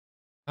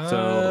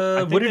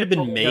 So would it have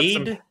been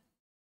made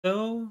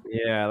though?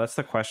 Yeah, that's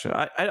the question.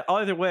 I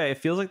either way, it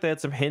feels like they had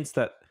some hints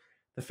that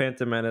the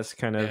Phantom Menace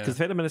kind of, because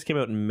Phantom Menace came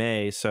out in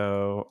May,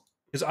 so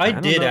because I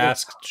did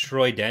ask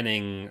Troy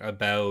Denning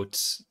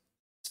about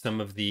some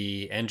of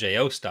the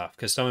NJO stuff,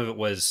 because some of it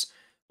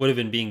would have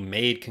been being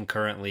made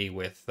concurrently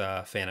with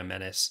Phantom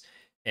Menace,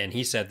 and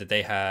he said that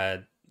they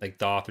had like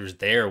the authors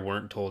there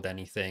weren't told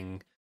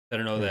anything. I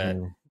don't know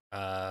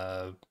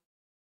that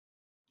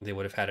they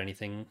would have had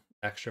anything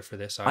extra for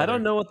this either. I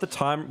don't know what the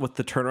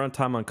turnaround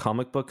time on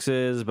comic books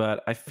is,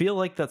 but I feel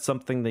like that's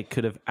something they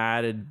could have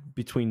added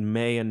between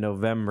May and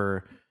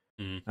November.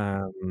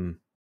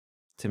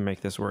 to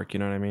make this work. You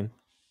know what I mean?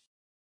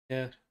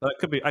 Yeah, But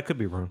I could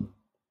be wrong.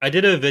 I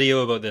did a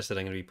video about this that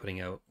I'm going to be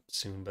putting out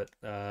soon, but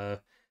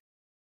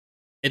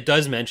it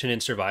does mention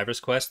in Survivor's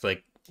Quest,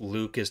 like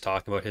Luke is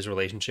talking about his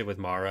relationship with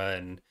Mara,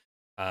 and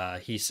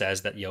he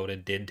says that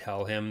Yoda did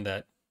tell him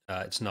that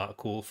it's not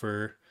cool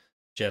for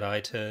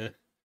Jedi to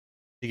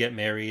get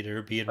married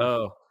or be in.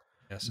 Oh,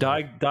 Yeah,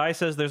 so. Die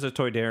says there's a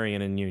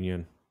Toydarian in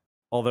Union,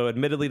 although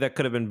admittedly that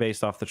could have been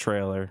based off the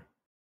trailer.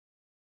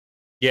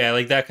 Yeah,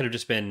 like that could have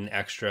just been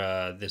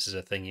extra. This is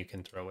a thing you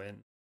can throw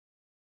in.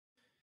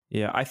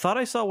 Yeah, I thought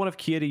I saw one of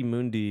Kiadi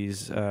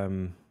Mundi's.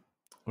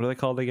 What are they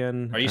called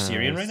again? Are you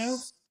Syrian right now?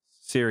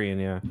 Syrian,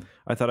 yeah.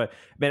 I thought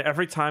man,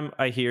 every time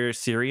I hear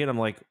Syrian, I'm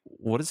like,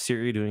 what is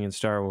Syria doing in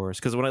Star Wars?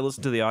 Because when I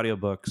listen to the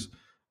audiobooks,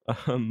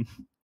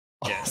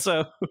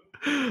 also,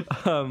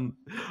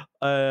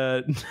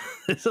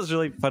 this is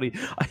really funny.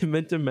 I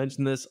meant to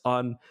mention this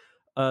on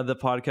the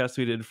podcast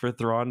we did for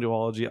Thrawn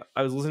Duology.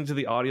 I was listening to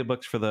the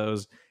audiobooks for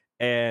those,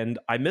 and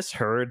I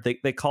misheard.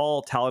 They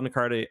call Talon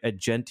Karrde a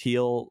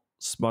genteel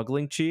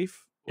smuggling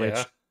chief, which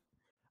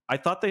I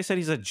thought they said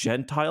he's a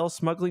Gentile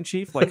smuggling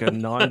chief, like a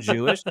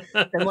non-Jewish.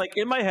 And like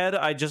in my head,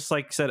 I just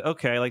like said,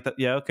 okay, like that,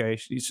 yeah, okay.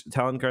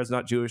 Talon Karrde's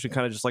not Jewish, and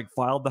kind of just like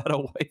filed that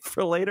away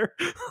for later.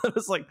 I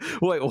was like,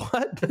 wait,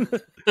 what?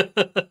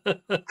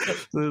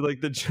 So, like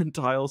the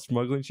Gentile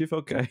smuggling chief.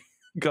 Okay,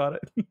 got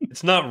it.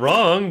 It's not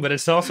wrong, but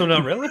it's also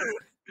not really.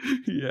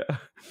 Yeah.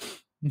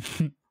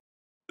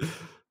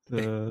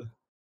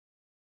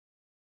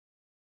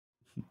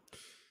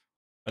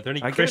 Are there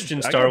any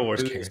Christian Star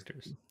Wars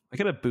characters? I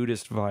get a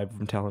Buddhist vibe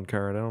from Talon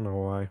Karrde. I don't know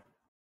why.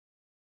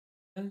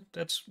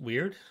 That's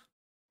weird.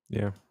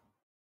 Yeah,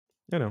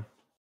 I know.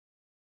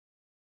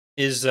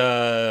 Is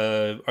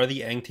are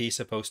the Ang-Ti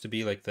supposed to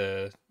be like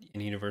the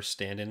in-universe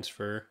stand-ins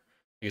for?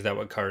 Is that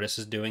what Cardis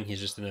is doing?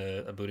 He's just in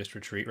a Buddhist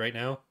retreat right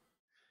now.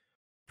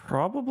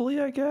 Probably,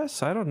 I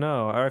guess. I don't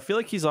know. I feel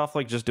like he's off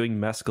like just doing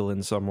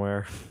mescaline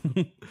somewhere,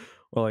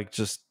 or like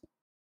just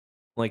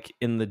like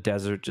in the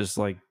desert, just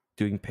like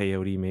doing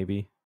peyote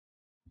maybe.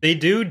 They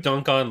do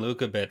dunk on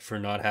Luke a bit for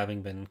not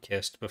having been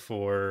kissed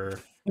before.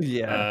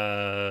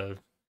 Yeah.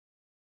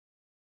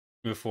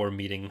 Before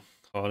meeting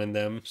Han and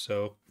them,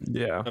 so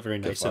yeah, not very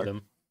nice of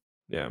them.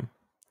 Yeah.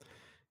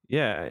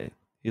 Yeah.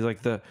 He's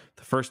like the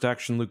first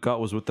action Luke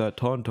got was with that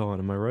tauntaun.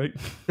 Am I right?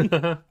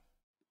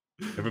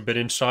 Never been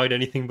inside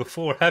anything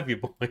before, have you,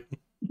 boy?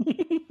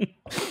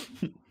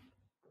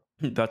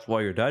 That's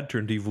why your dad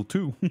turned evil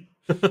too.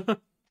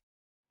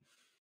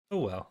 Oh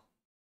well.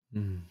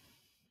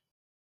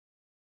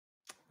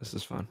 This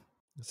is fun.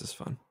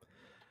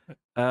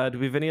 Do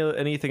we have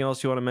anything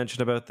else you want to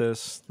mention about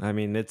this? I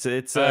mean, it's.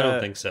 I don't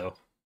think so.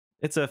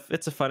 It's a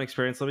fun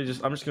experience. I'm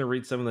just gonna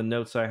read some of the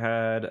notes I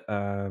had.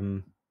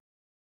 Let's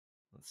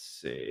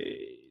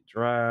see,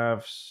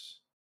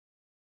 drafts.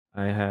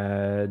 I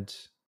had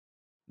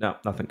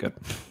nothing good.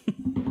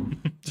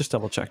 Just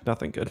double check,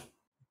 nothing good.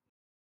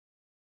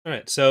 All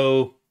right,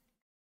 so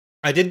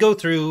I did go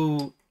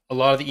through a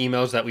lot of the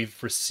emails that we've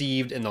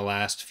received in the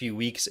last few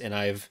weeks, and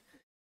I've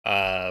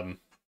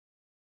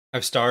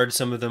starred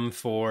some of them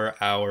for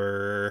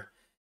our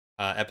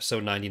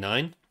episode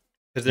 99,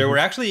 because there were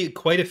actually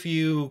quite a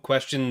few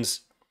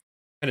questions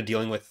kind of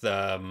dealing with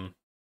talking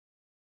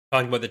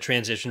about the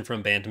transition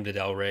from Bantam to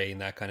Del Rey and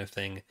that kind of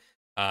thing.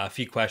 A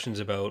few questions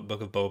about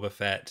Book of Boba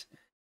Fett.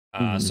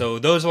 So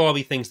those will all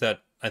be things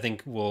that I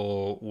think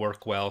will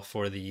work well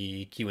for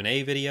the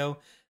Q&A video.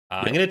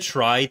 I'm going to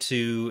try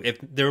to, if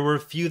there were a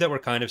few that were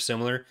kind of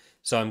similar,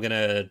 so I'm going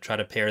to try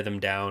to pare them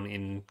down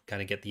and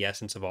kind of get the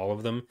essence of all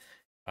of them.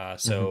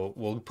 So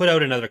we'll put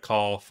out another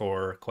call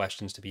for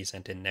questions to be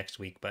sent in next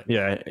week. But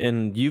yeah,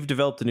 and you've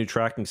developed a new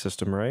tracking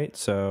system, right?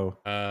 So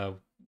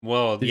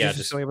well, did yeah, you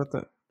just tell me about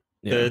that?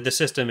 Yeah. The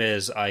system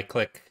is I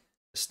click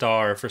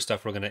star for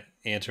stuff we're going to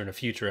answer in a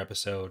future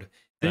episode.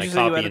 Did you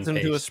say you added them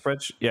to a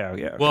spreadsheet? Yeah.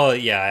 Okay. Well,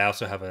 yeah, I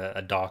also have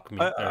a doc.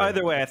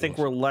 Either way, I think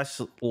we're less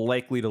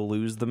likely to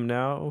lose them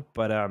now.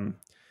 But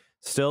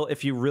still,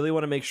 if you really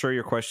want to make sure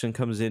your question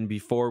comes in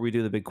before we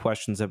do the big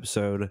questions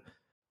episode,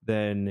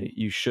 then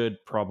you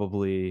should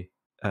probably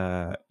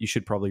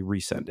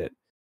resend it,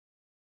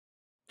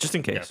 just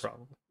in case. Yeah,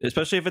 probably.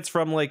 Especially if it's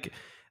from like,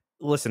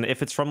 listen,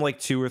 if it's from like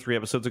 2 or 3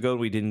 episodes ago and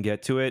we didn't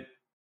get to it,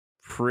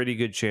 pretty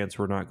good chance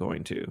we're not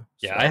going to.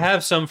 Yeah, so. I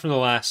have some from the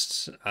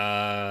last,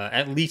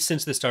 at least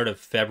since the start of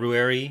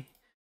February,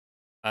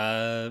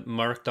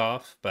 marked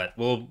off. But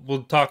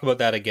we'll talk about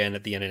that again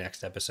at the end of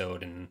next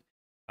episode, and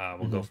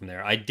we'll go from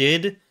there. I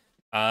did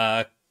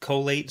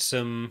collate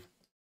some,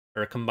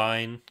 or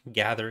combine,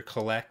 gather,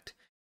 collect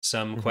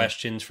some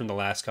questions from the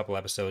last couple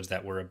episodes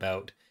that were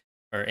about,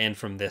 and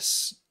from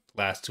this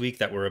last week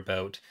that were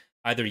about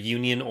either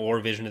Union or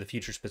Vision of the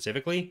Future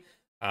specifically.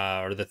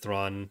 Or the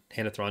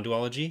Hand of Thrawn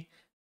duology,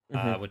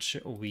 which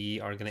we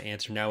are going to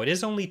answer now. It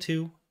is only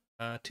two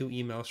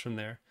emails from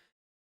there.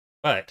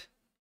 But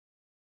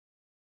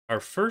our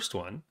first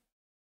one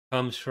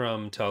comes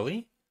from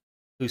Tully,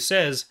 who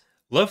says,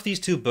 Love these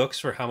two books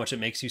for how much it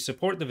makes you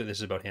support the. This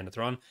is about Hand of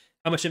Thrawn.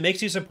 How much it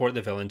makes you support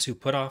the villains who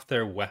pull off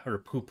their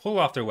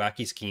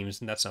wacky schemes,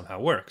 and that somehow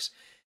works.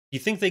 You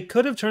think they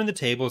could have turned the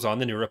tables on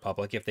the New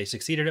Republic if they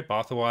succeeded at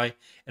Bothawai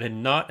and had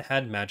not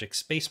had magic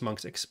space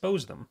monks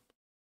expose them?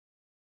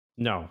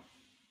 No.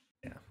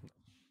 Yeah.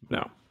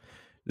 No.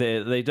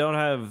 They don't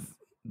have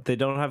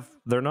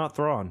they're not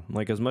Thrawn.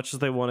 Like, as much as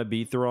they want to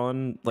be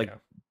Thrawn, like, Yeah.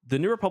 the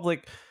New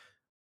Republic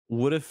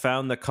would have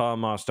found the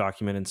Kamos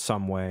document in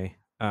some way.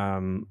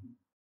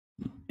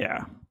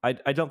 Yeah.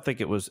 I don't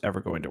think it was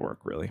ever going to work,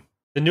 really.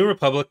 The New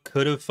Republic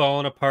could have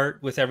fallen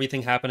apart with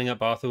everything happening at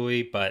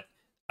Bothawai, but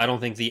I don't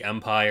think the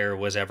Empire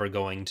was ever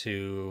going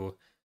to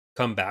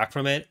come back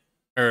from it.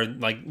 Or,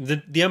 like,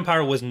 the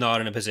Empire was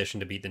not in a position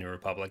to beat the New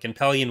Republic. And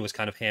Pelion was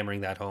kind of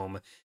hammering that home,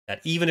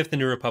 that even if the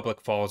New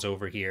Republic falls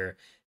over here,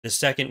 the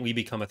second we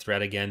become a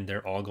threat again,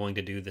 they're all going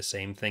to do the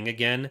same thing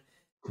again.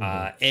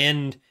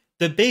 And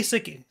the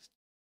basic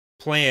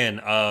plan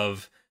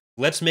of,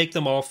 let's make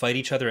them all fight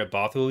each other at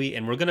Bothawai,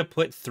 and we're going to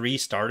put 3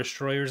 Star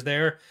Destroyers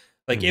there.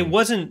 Like, it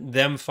wasn't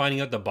them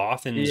finding out the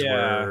Bothans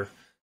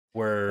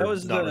were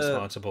not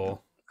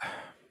responsible.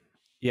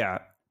 Yeah.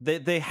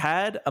 They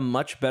had a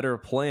much better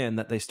plan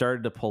that they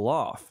started to pull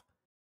off.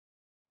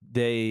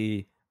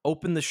 They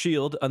open the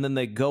shield, and then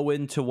they go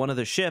into one of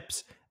the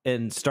ships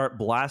and start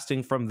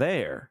blasting from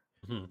there.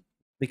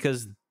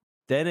 Because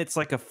then it's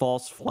like a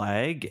false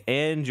flag,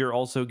 and you're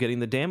also getting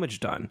the damage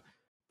done.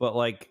 But,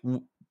 like,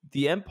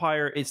 the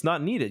Empire, it's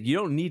not needed. You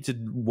don't need to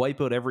wipe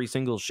out every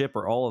single ship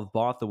or all of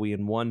Bothawai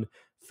in one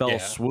fell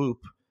swoop.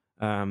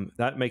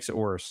 That makes it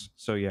worse.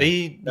 So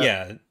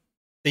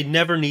they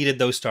never needed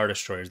those Star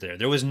Destroyers there.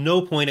 There was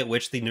no point at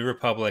which the New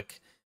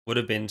Republic would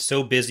have been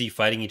so busy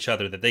fighting each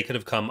other that they could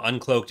have come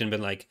uncloaked and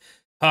been like,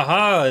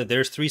 haha,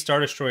 there's 3 Star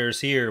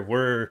Destroyers here.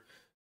 We're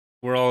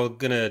all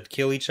gonna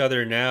kill each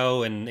other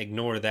now and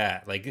ignore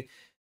that. Like,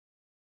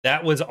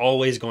 that was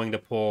always going to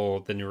pull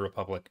the New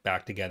Republic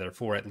back together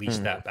for at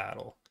least that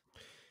battle.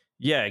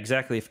 Yeah,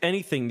 exactly. If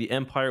anything, the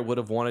Empire would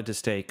have wanted to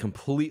stay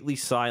completely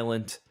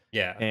silent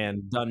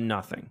and done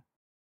nothing.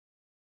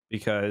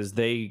 Because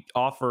they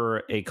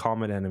offer a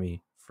common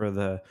enemy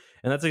and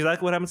that's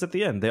exactly what happens at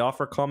the end. They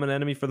offer a common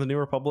enemy for the New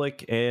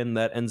Republic, and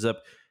that ends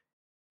up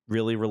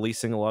really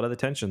releasing a lot of the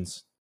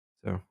tensions.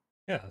 So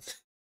yeah, it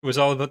was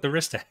all about the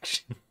wrist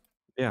action.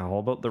 Yeah, all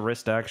about the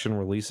wrist action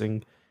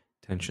releasing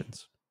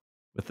tensions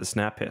with the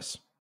snap hiss.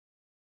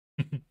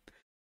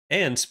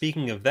 And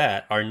speaking of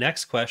that, our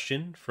next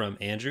question from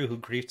Andrew, who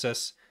greets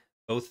us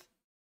both.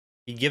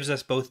 He gives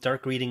us both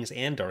dark greetings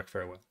and dark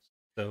farewells.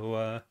 So,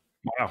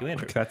 wow,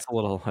 that's a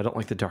little. I don't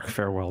like the dark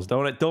farewells.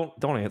 Don't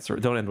answer.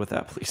 Don't end with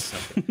that, please.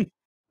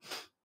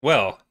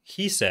 Well,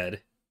 he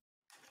said,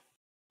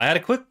 I had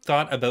a quick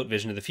thought about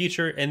Vision of the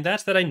Future, and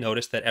that's that I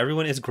noticed that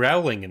everyone is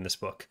growling in this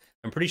book.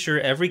 I'm pretty sure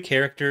every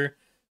character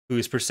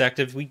whose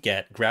perspective we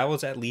get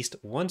growls at least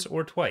once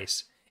or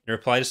twice in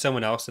reply to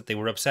someone else that they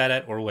were upset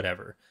at or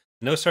whatever.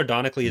 No,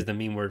 sardonically is the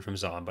meme word from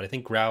Zom, but I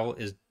think growl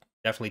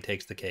definitely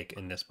takes the cake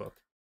in this book.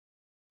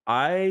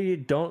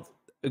 I don't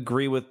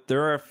agree with.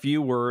 There are a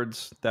few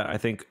words that I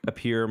think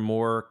appear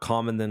more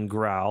common than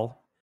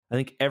growl. I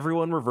think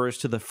everyone refers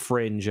to the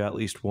fringe at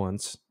least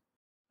once.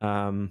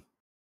 And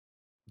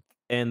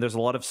there's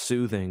a lot of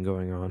soothing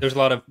going on. There's a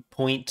lot of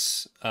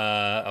points,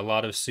 a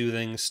lot of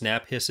soothing,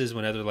 snap hisses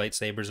when other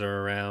lightsabers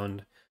are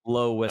around.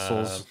 Low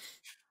whistles.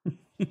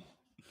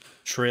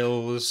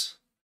 Trills.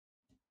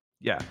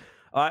 Yeah.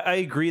 I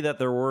agree that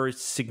there were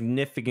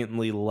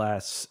significantly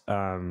less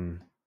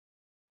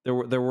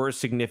there were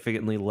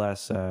significantly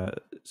less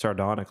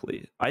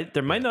sardonically.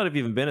 There might not have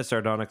even been a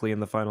sardonically in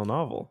the final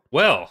novel.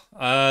 Well,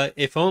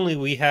 if only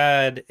we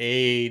had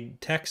a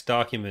text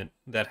document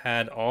that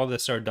had all the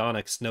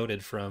sardonics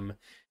noted from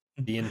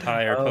the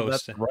entire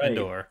post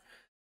Endor.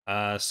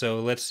 So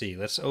let's see.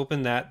 Let's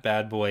open that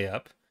bad boy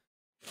up.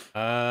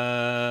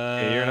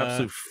 You're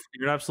an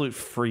absolute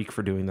freak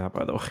for doing that,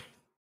 by the way.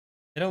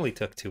 It only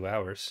took 2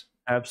 hours.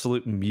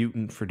 Absolute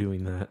mutant for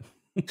doing that.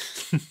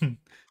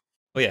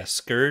 Oh yeah,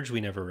 Scourge we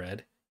never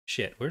read.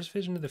 Shit, where's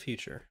Vision of the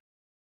Future?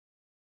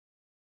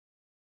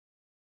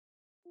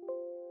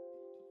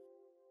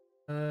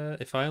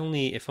 If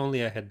only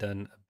I had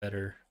done a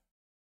better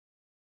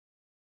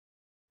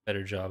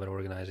job at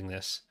organizing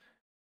this.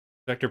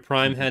 Vector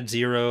Prime had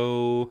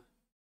 0.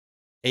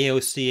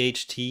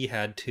 AOCHT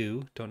had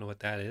 2. Don't know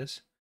what that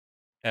is.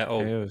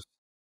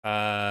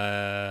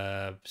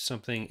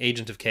 Something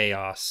Agent of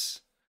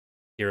Chaos,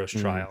 Hero's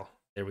Trial.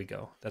 There we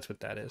go. That's what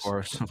that is.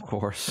 Of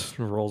course.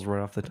 Rolls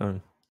right off the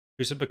tongue.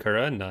 Cruce of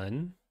Bakura,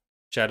 none.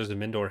 Shadows of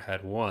Mindor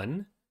had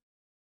 1.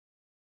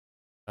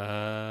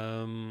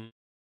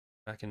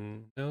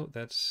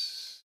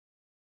 That's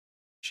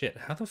shit.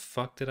 How the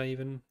fuck did I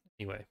even?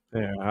 Anyway.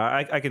 Yeah,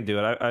 I can do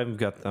it.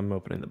 I'm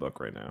opening the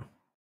book right now.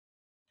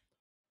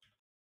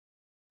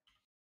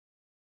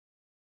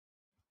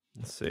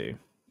 Let's see.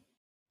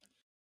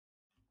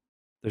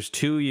 There's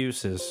 2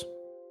 uses,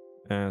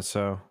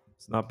 so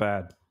it's not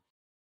bad.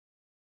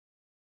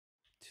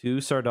 2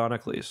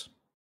 sardonicles.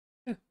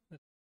 Yeah,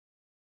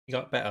 you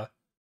got better.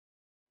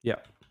 Yeah.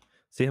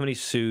 See how many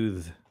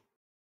soothe.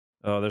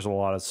 Oh, there's a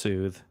lot of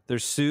soothe.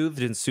 There's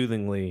soothed and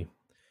soothingly.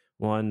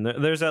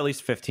 There's at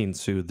least 15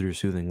 soothed or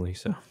soothingly.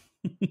 So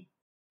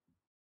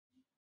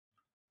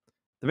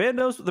the man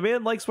knows. The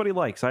man likes what he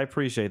likes. I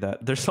appreciate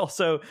that. There's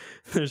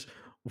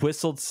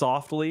whistled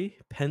softly,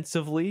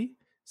 pensively,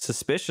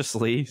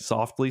 suspiciously,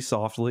 softly,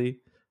 softly,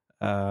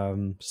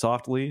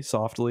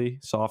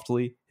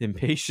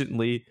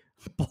 impatiently,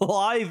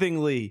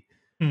 blithingly,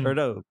 or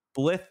no,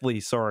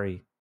 blithely.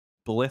 Sorry,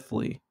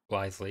 blithely.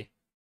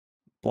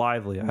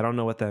 Blithely. I don't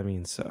know what that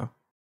means. So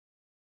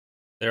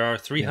there are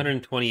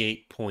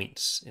 328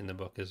 points in the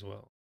book as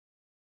well.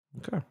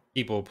 Okay.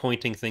 People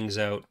pointing things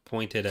out,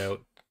 pointed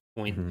out,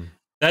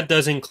 That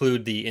does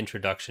include the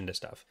introduction to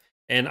stuff.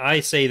 And I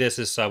say this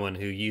as someone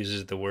who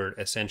uses the word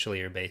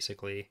essentially or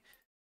basically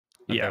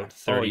about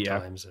 30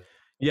 times.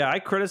 Yeah, I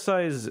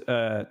criticize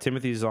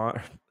Timothy's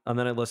on, and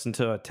then I listen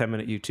to a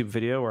 10-minute YouTube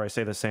video where I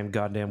say the same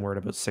goddamn word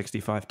about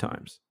 65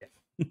 times.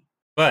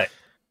 But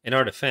in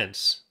our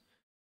defense,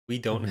 we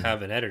don't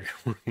have an editor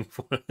working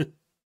for it.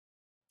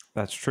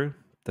 That's true.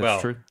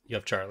 That's true. You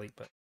have Charlie,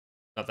 but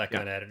not that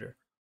kind of editor.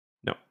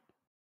 No.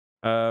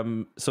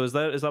 So is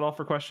that all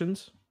for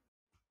questions?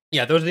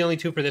 Yeah, those are the only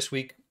two for this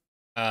week.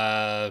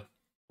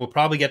 We'll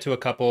probably get to a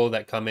couple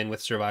that come in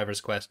with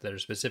Survivor's Quest that are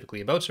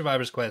specifically about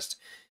Survivor's Quest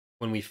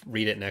when we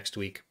read it next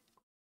week.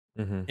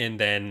 And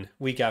then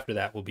week after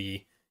that will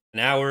be an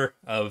hour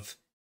of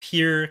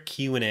pure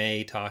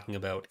Q&A talking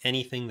about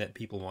anything that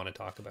people want to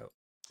talk about.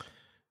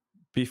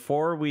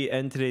 Before we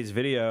end today's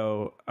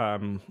video,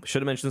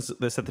 should have mentioned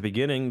this at the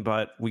beginning,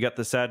 but we got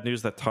the sad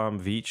news that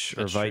Tom Veitch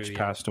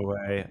passed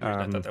away.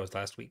 I thought that was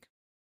last week.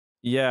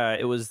 Yeah,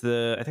 it was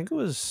I think it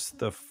was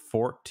the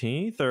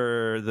 14th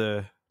or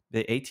the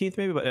 18th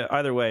maybe, but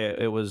either way,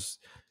 it was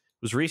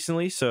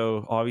recently.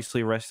 So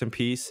obviously, rest in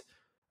peace.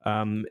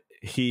 I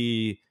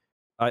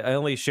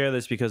only share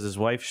this because his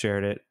wife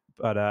shared it,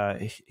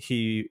 but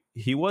he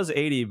was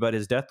 80, but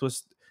his death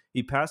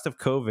he passed of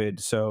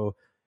COVID, so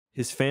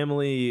his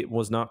family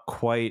was not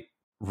quite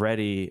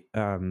ready.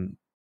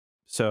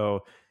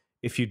 So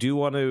if you do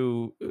want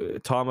to,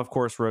 Tom of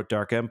course wrote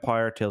Dark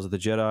Empire, Tales of the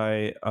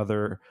Jedi,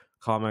 other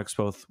comics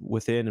both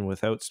within and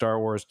without Star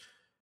Wars.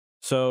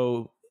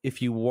 So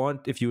if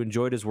you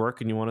enjoyed his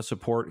work and you want to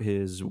support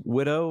his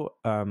widow,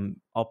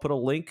 I'll put a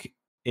link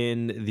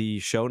in the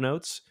show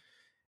notes,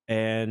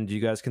 and you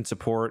guys can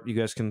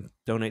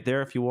donate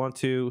there if you want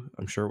to.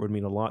 I'm sure it would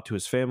mean a lot to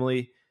his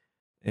family.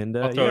 And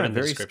I'll throw it in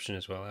the description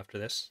as well after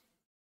this.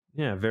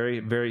 Yeah, very,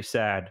 very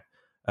sad.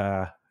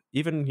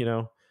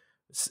 Even,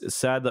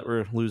 sad that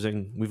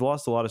we've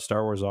lost a lot of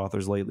Star Wars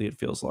authors lately, it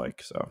feels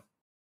like. So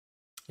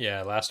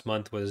yeah, last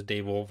month was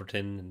Dave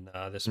Wolverton,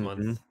 and this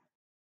month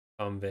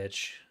Tom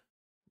Veitch.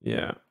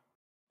 Yeah.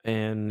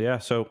 And yeah,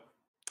 so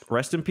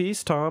rest in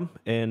peace, Tom.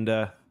 And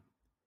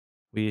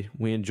we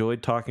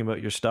enjoyed talking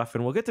about your stuff,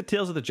 and we'll get to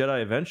Tales of the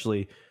Jedi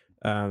eventually,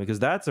 because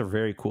that's a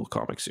very cool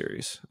comic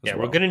series. Yeah,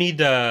 we're gonna need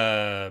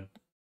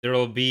there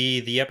will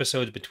be the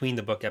episodes between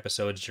the book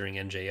episodes during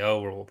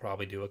NJO, where we'll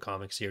probably do a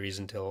comic series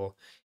until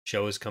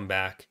shows come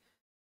back.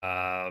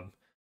 There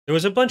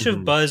was a bunch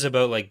of buzz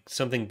about like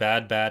something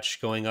Bad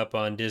Batch going up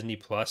on Disney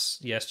Plus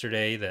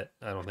yesterday that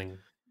I don't think.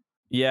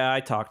 Yeah,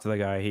 I talked to the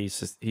guy. He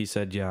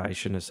said, yeah, I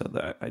shouldn't have said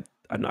that.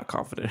 I'm not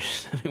confident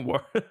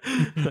anymore.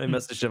 I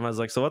messaged him. I was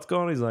like, so what's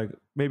going on? He's like,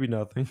 maybe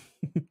nothing.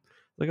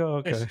 Like, oh,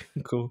 okay, nice.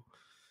 Cool.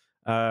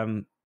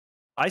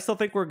 I still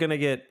think we're going to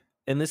get,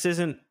 and this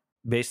isn't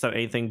based on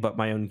anything but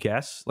my own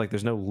guess. Like,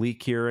 there's no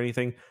leak here or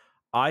anything.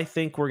 I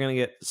think we're going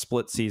to get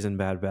split season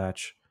Bad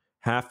Batch.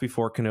 Half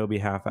before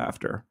Kenobi, half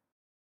after.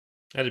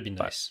 That'd be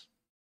nice.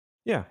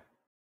 But, yeah.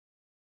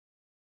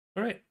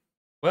 All right.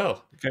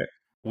 Well, okay.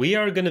 We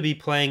are going to be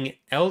playing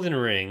Elden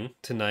Ring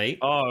tonight.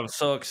 Oh, I'm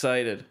so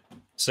excited.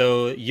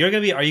 So are you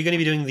going to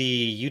be doing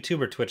the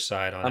YouTube or Twitch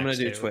side on I'm going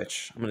to do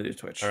Twitch.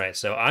 All right.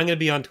 So I'm going to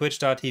be on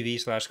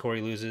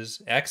twitch.tv/Corey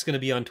Loses. X going to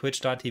be on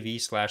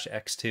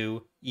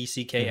twitch.tv/X2,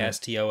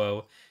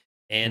 ECKSTOO.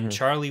 And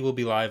Charlie will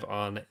be live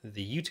on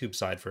the YouTube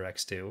side for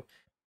X2.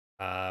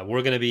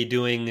 We're going to be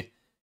doing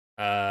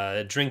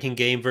a drinking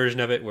game version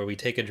of it where we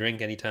take a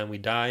drink anytime we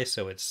die.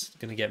 So it's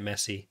going to get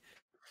messy.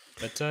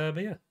 But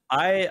yeah.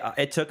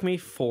 It took me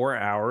 4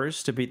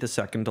 hours to beat the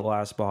second to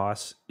last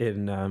boss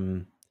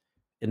in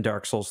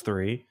Dark Souls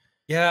 3.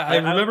 Yeah, I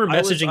remember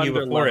messaging you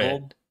before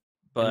it,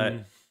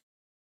 but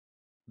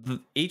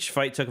each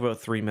fight took about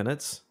 3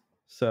 minutes.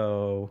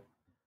 So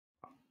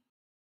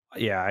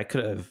yeah, I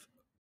could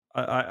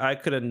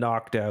have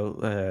knocked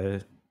out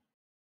a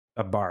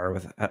bar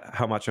with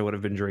how much I would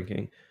have been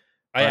drinking.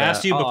 I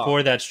asked you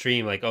before that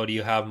stream, like, oh, do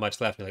you have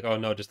much left? You're like, oh,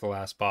 no, just the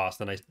last boss.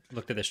 Then I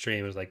looked at the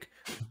stream. It was like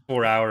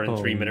 4 hour and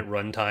 3 minute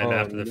runtime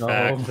after the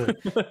fact.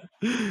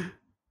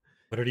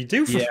 What did he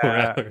do for 4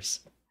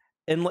 hours?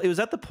 And it was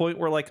at the point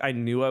where, like, I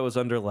knew I was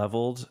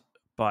under-leveled,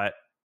 but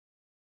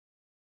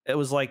it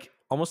was, like,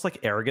 almost like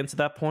arrogance at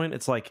that point.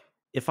 It's like,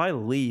 if I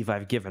leave,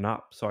 I've given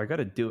up. So I got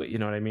to do it. You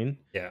know what I mean?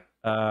 Yeah.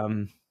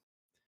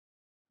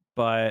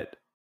 But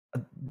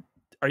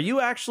Are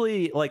you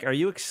actually like? Are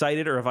you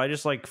excited, or have I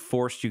just like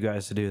forced you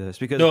guys to do this?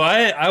 Because No,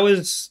 I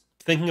was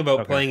thinking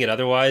about okay, playing it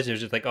otherwise. It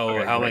was just like, oh,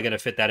 okay, how am I great. going to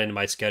fit that into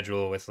my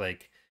schedule with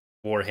like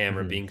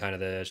Warhammer Hmm. being kind of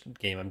the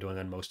game I'm doing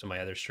on most of my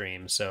other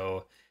streams.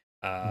 So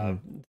uh,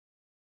 Hmm.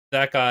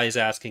 that guy is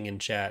asking in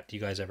chat, do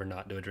you guys ever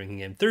not do a drinking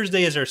game?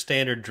 Thursday is our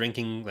standard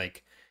drinking,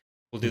 like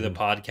we'll do the Hmm.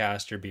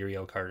 podcast or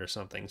Burial card or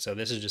something. So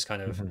this is just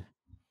kind of Hmm.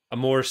 a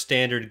more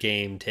standard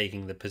game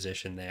taking the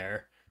position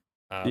there.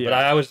 But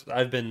Yeah.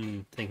 I've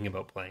been thinking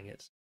about playing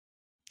it.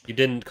 You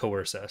didn't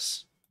coerce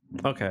us.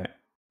 Okay.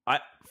 I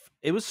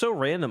it was so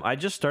random. I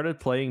just started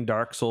playing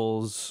Dark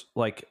Souls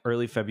like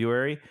early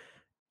February.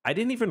 I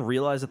didn't even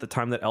realize at the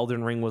time that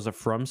Elden Ring was a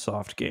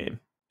FromSoft game.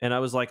 And I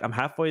was like, I'm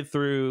halfway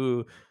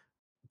through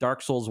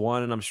Dark Souls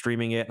 1 and I'm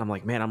streaming it and I'm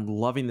like, man, I'm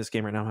loving this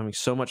game right now. I'm having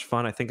so much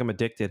fun. I think I'm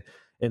addicted.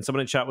 And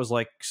someone in chat was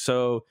like,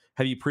 so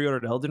have you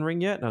pre-ordered Elden Ring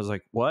yet? And I was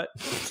like, what?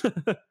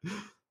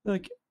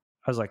 Like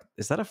I was like,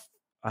 is that a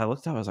I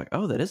looked up, I was like,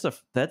 oh,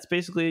 that's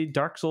basically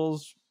Dark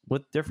Souls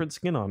with different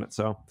skin on it.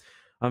 So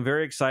I'm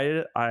very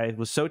excited. I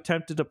was so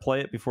tempted to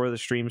play it before the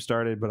stream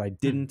started, but I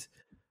didn't.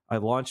 I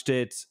launched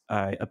it.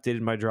 I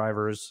updated my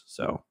drivers.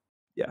 So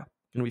yeah,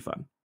 gonna be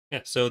fun.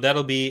 Yeah, so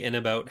that'll be in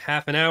about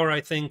half an hour, I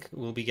think.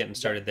 We'll be getting Yep.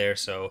 started there.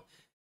 So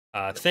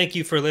thank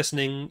you for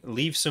listening.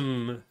 Leave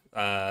some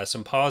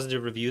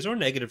positive reviews or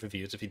negative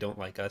reviews if you don't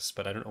like us,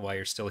 but I don't know why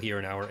you're still here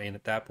an hour in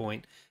at that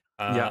point.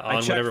 Yeah, I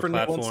On checked whatever for new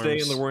ones today and there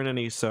platforms. weren't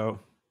any, so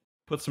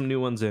put some new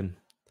ones in.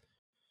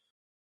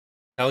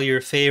 Tell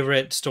your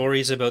favorite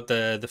stories about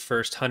the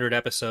first 100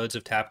 episodes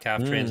of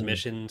TapCaf Mm.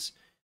 Transmissions.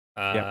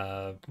 Yeah.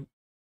 Uh,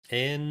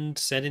 and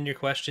send in your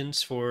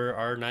questions for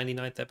our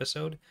 99th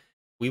episode.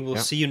 We will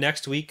Yeah. see you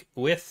next week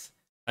with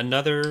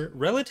another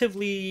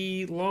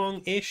relatively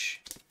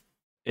long-ish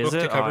Is book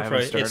to it? Oh, cover I for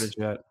haven't started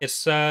yet.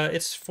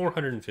 it's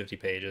 450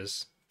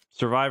 pages.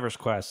 Survivor's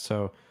Quest.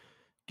 So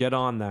get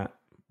on that.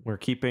 We're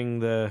keeping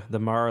the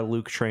Mara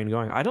Luke train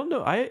going. I don't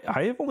know. I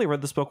have only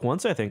read this book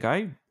once. I think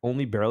I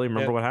only barely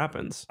remember Yeah. what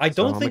happens. I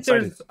So don't I'm think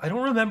excited. I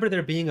don't remember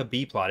there being a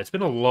B plot. It's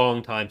been a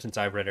long time since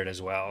I've read it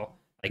as well.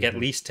 Like at Mhm.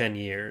 least 10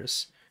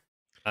 years.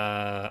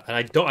 And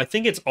I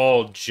think it's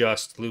all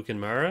just Luke and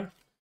Mara.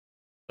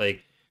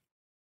 Like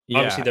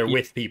obviously Yeah. they're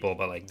with people,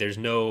 but like there's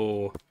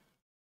no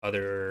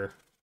other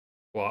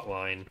plot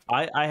line.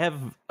 I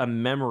have a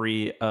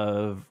memory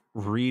of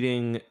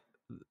reading.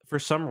 For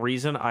some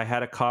reason, I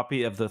had a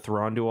copy of the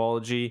Thrawn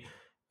duology,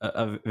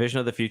 of Vision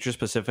of the Future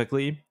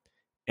specifically,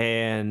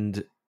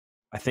 and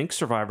I think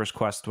Survivor's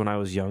Quest when I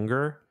was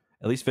younger.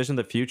 At least Vision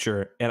of the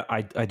Future, and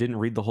I didn't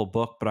read the whole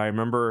book, but I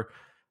remember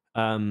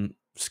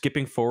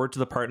skipping forward to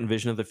the part in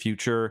Vision of the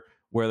Future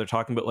where they're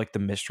talking about like the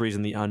mysteries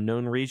in the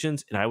unknown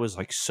regions, and I was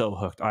like so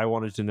hooked. I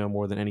wanted to know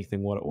more than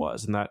anything what it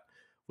was, and that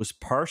was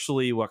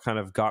partially what kind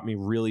of got me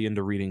really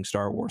into reading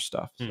Star Wars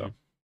stuff. So Hmm.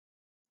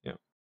 yeah,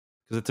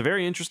 because it's a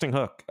very interesting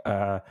hook,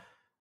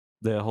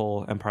 the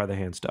whole Empire of the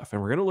Hand stuff,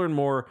 and we're going to learn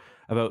more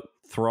about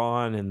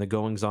Thrawn and the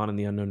goings on in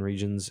the unknown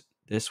regions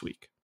this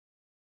week.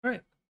 All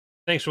right.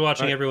 Thanks for All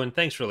watching, right, everyone.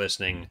 Thanks for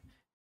listening.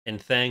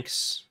 And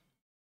thanks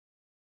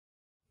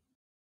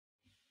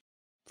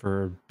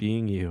for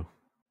being you.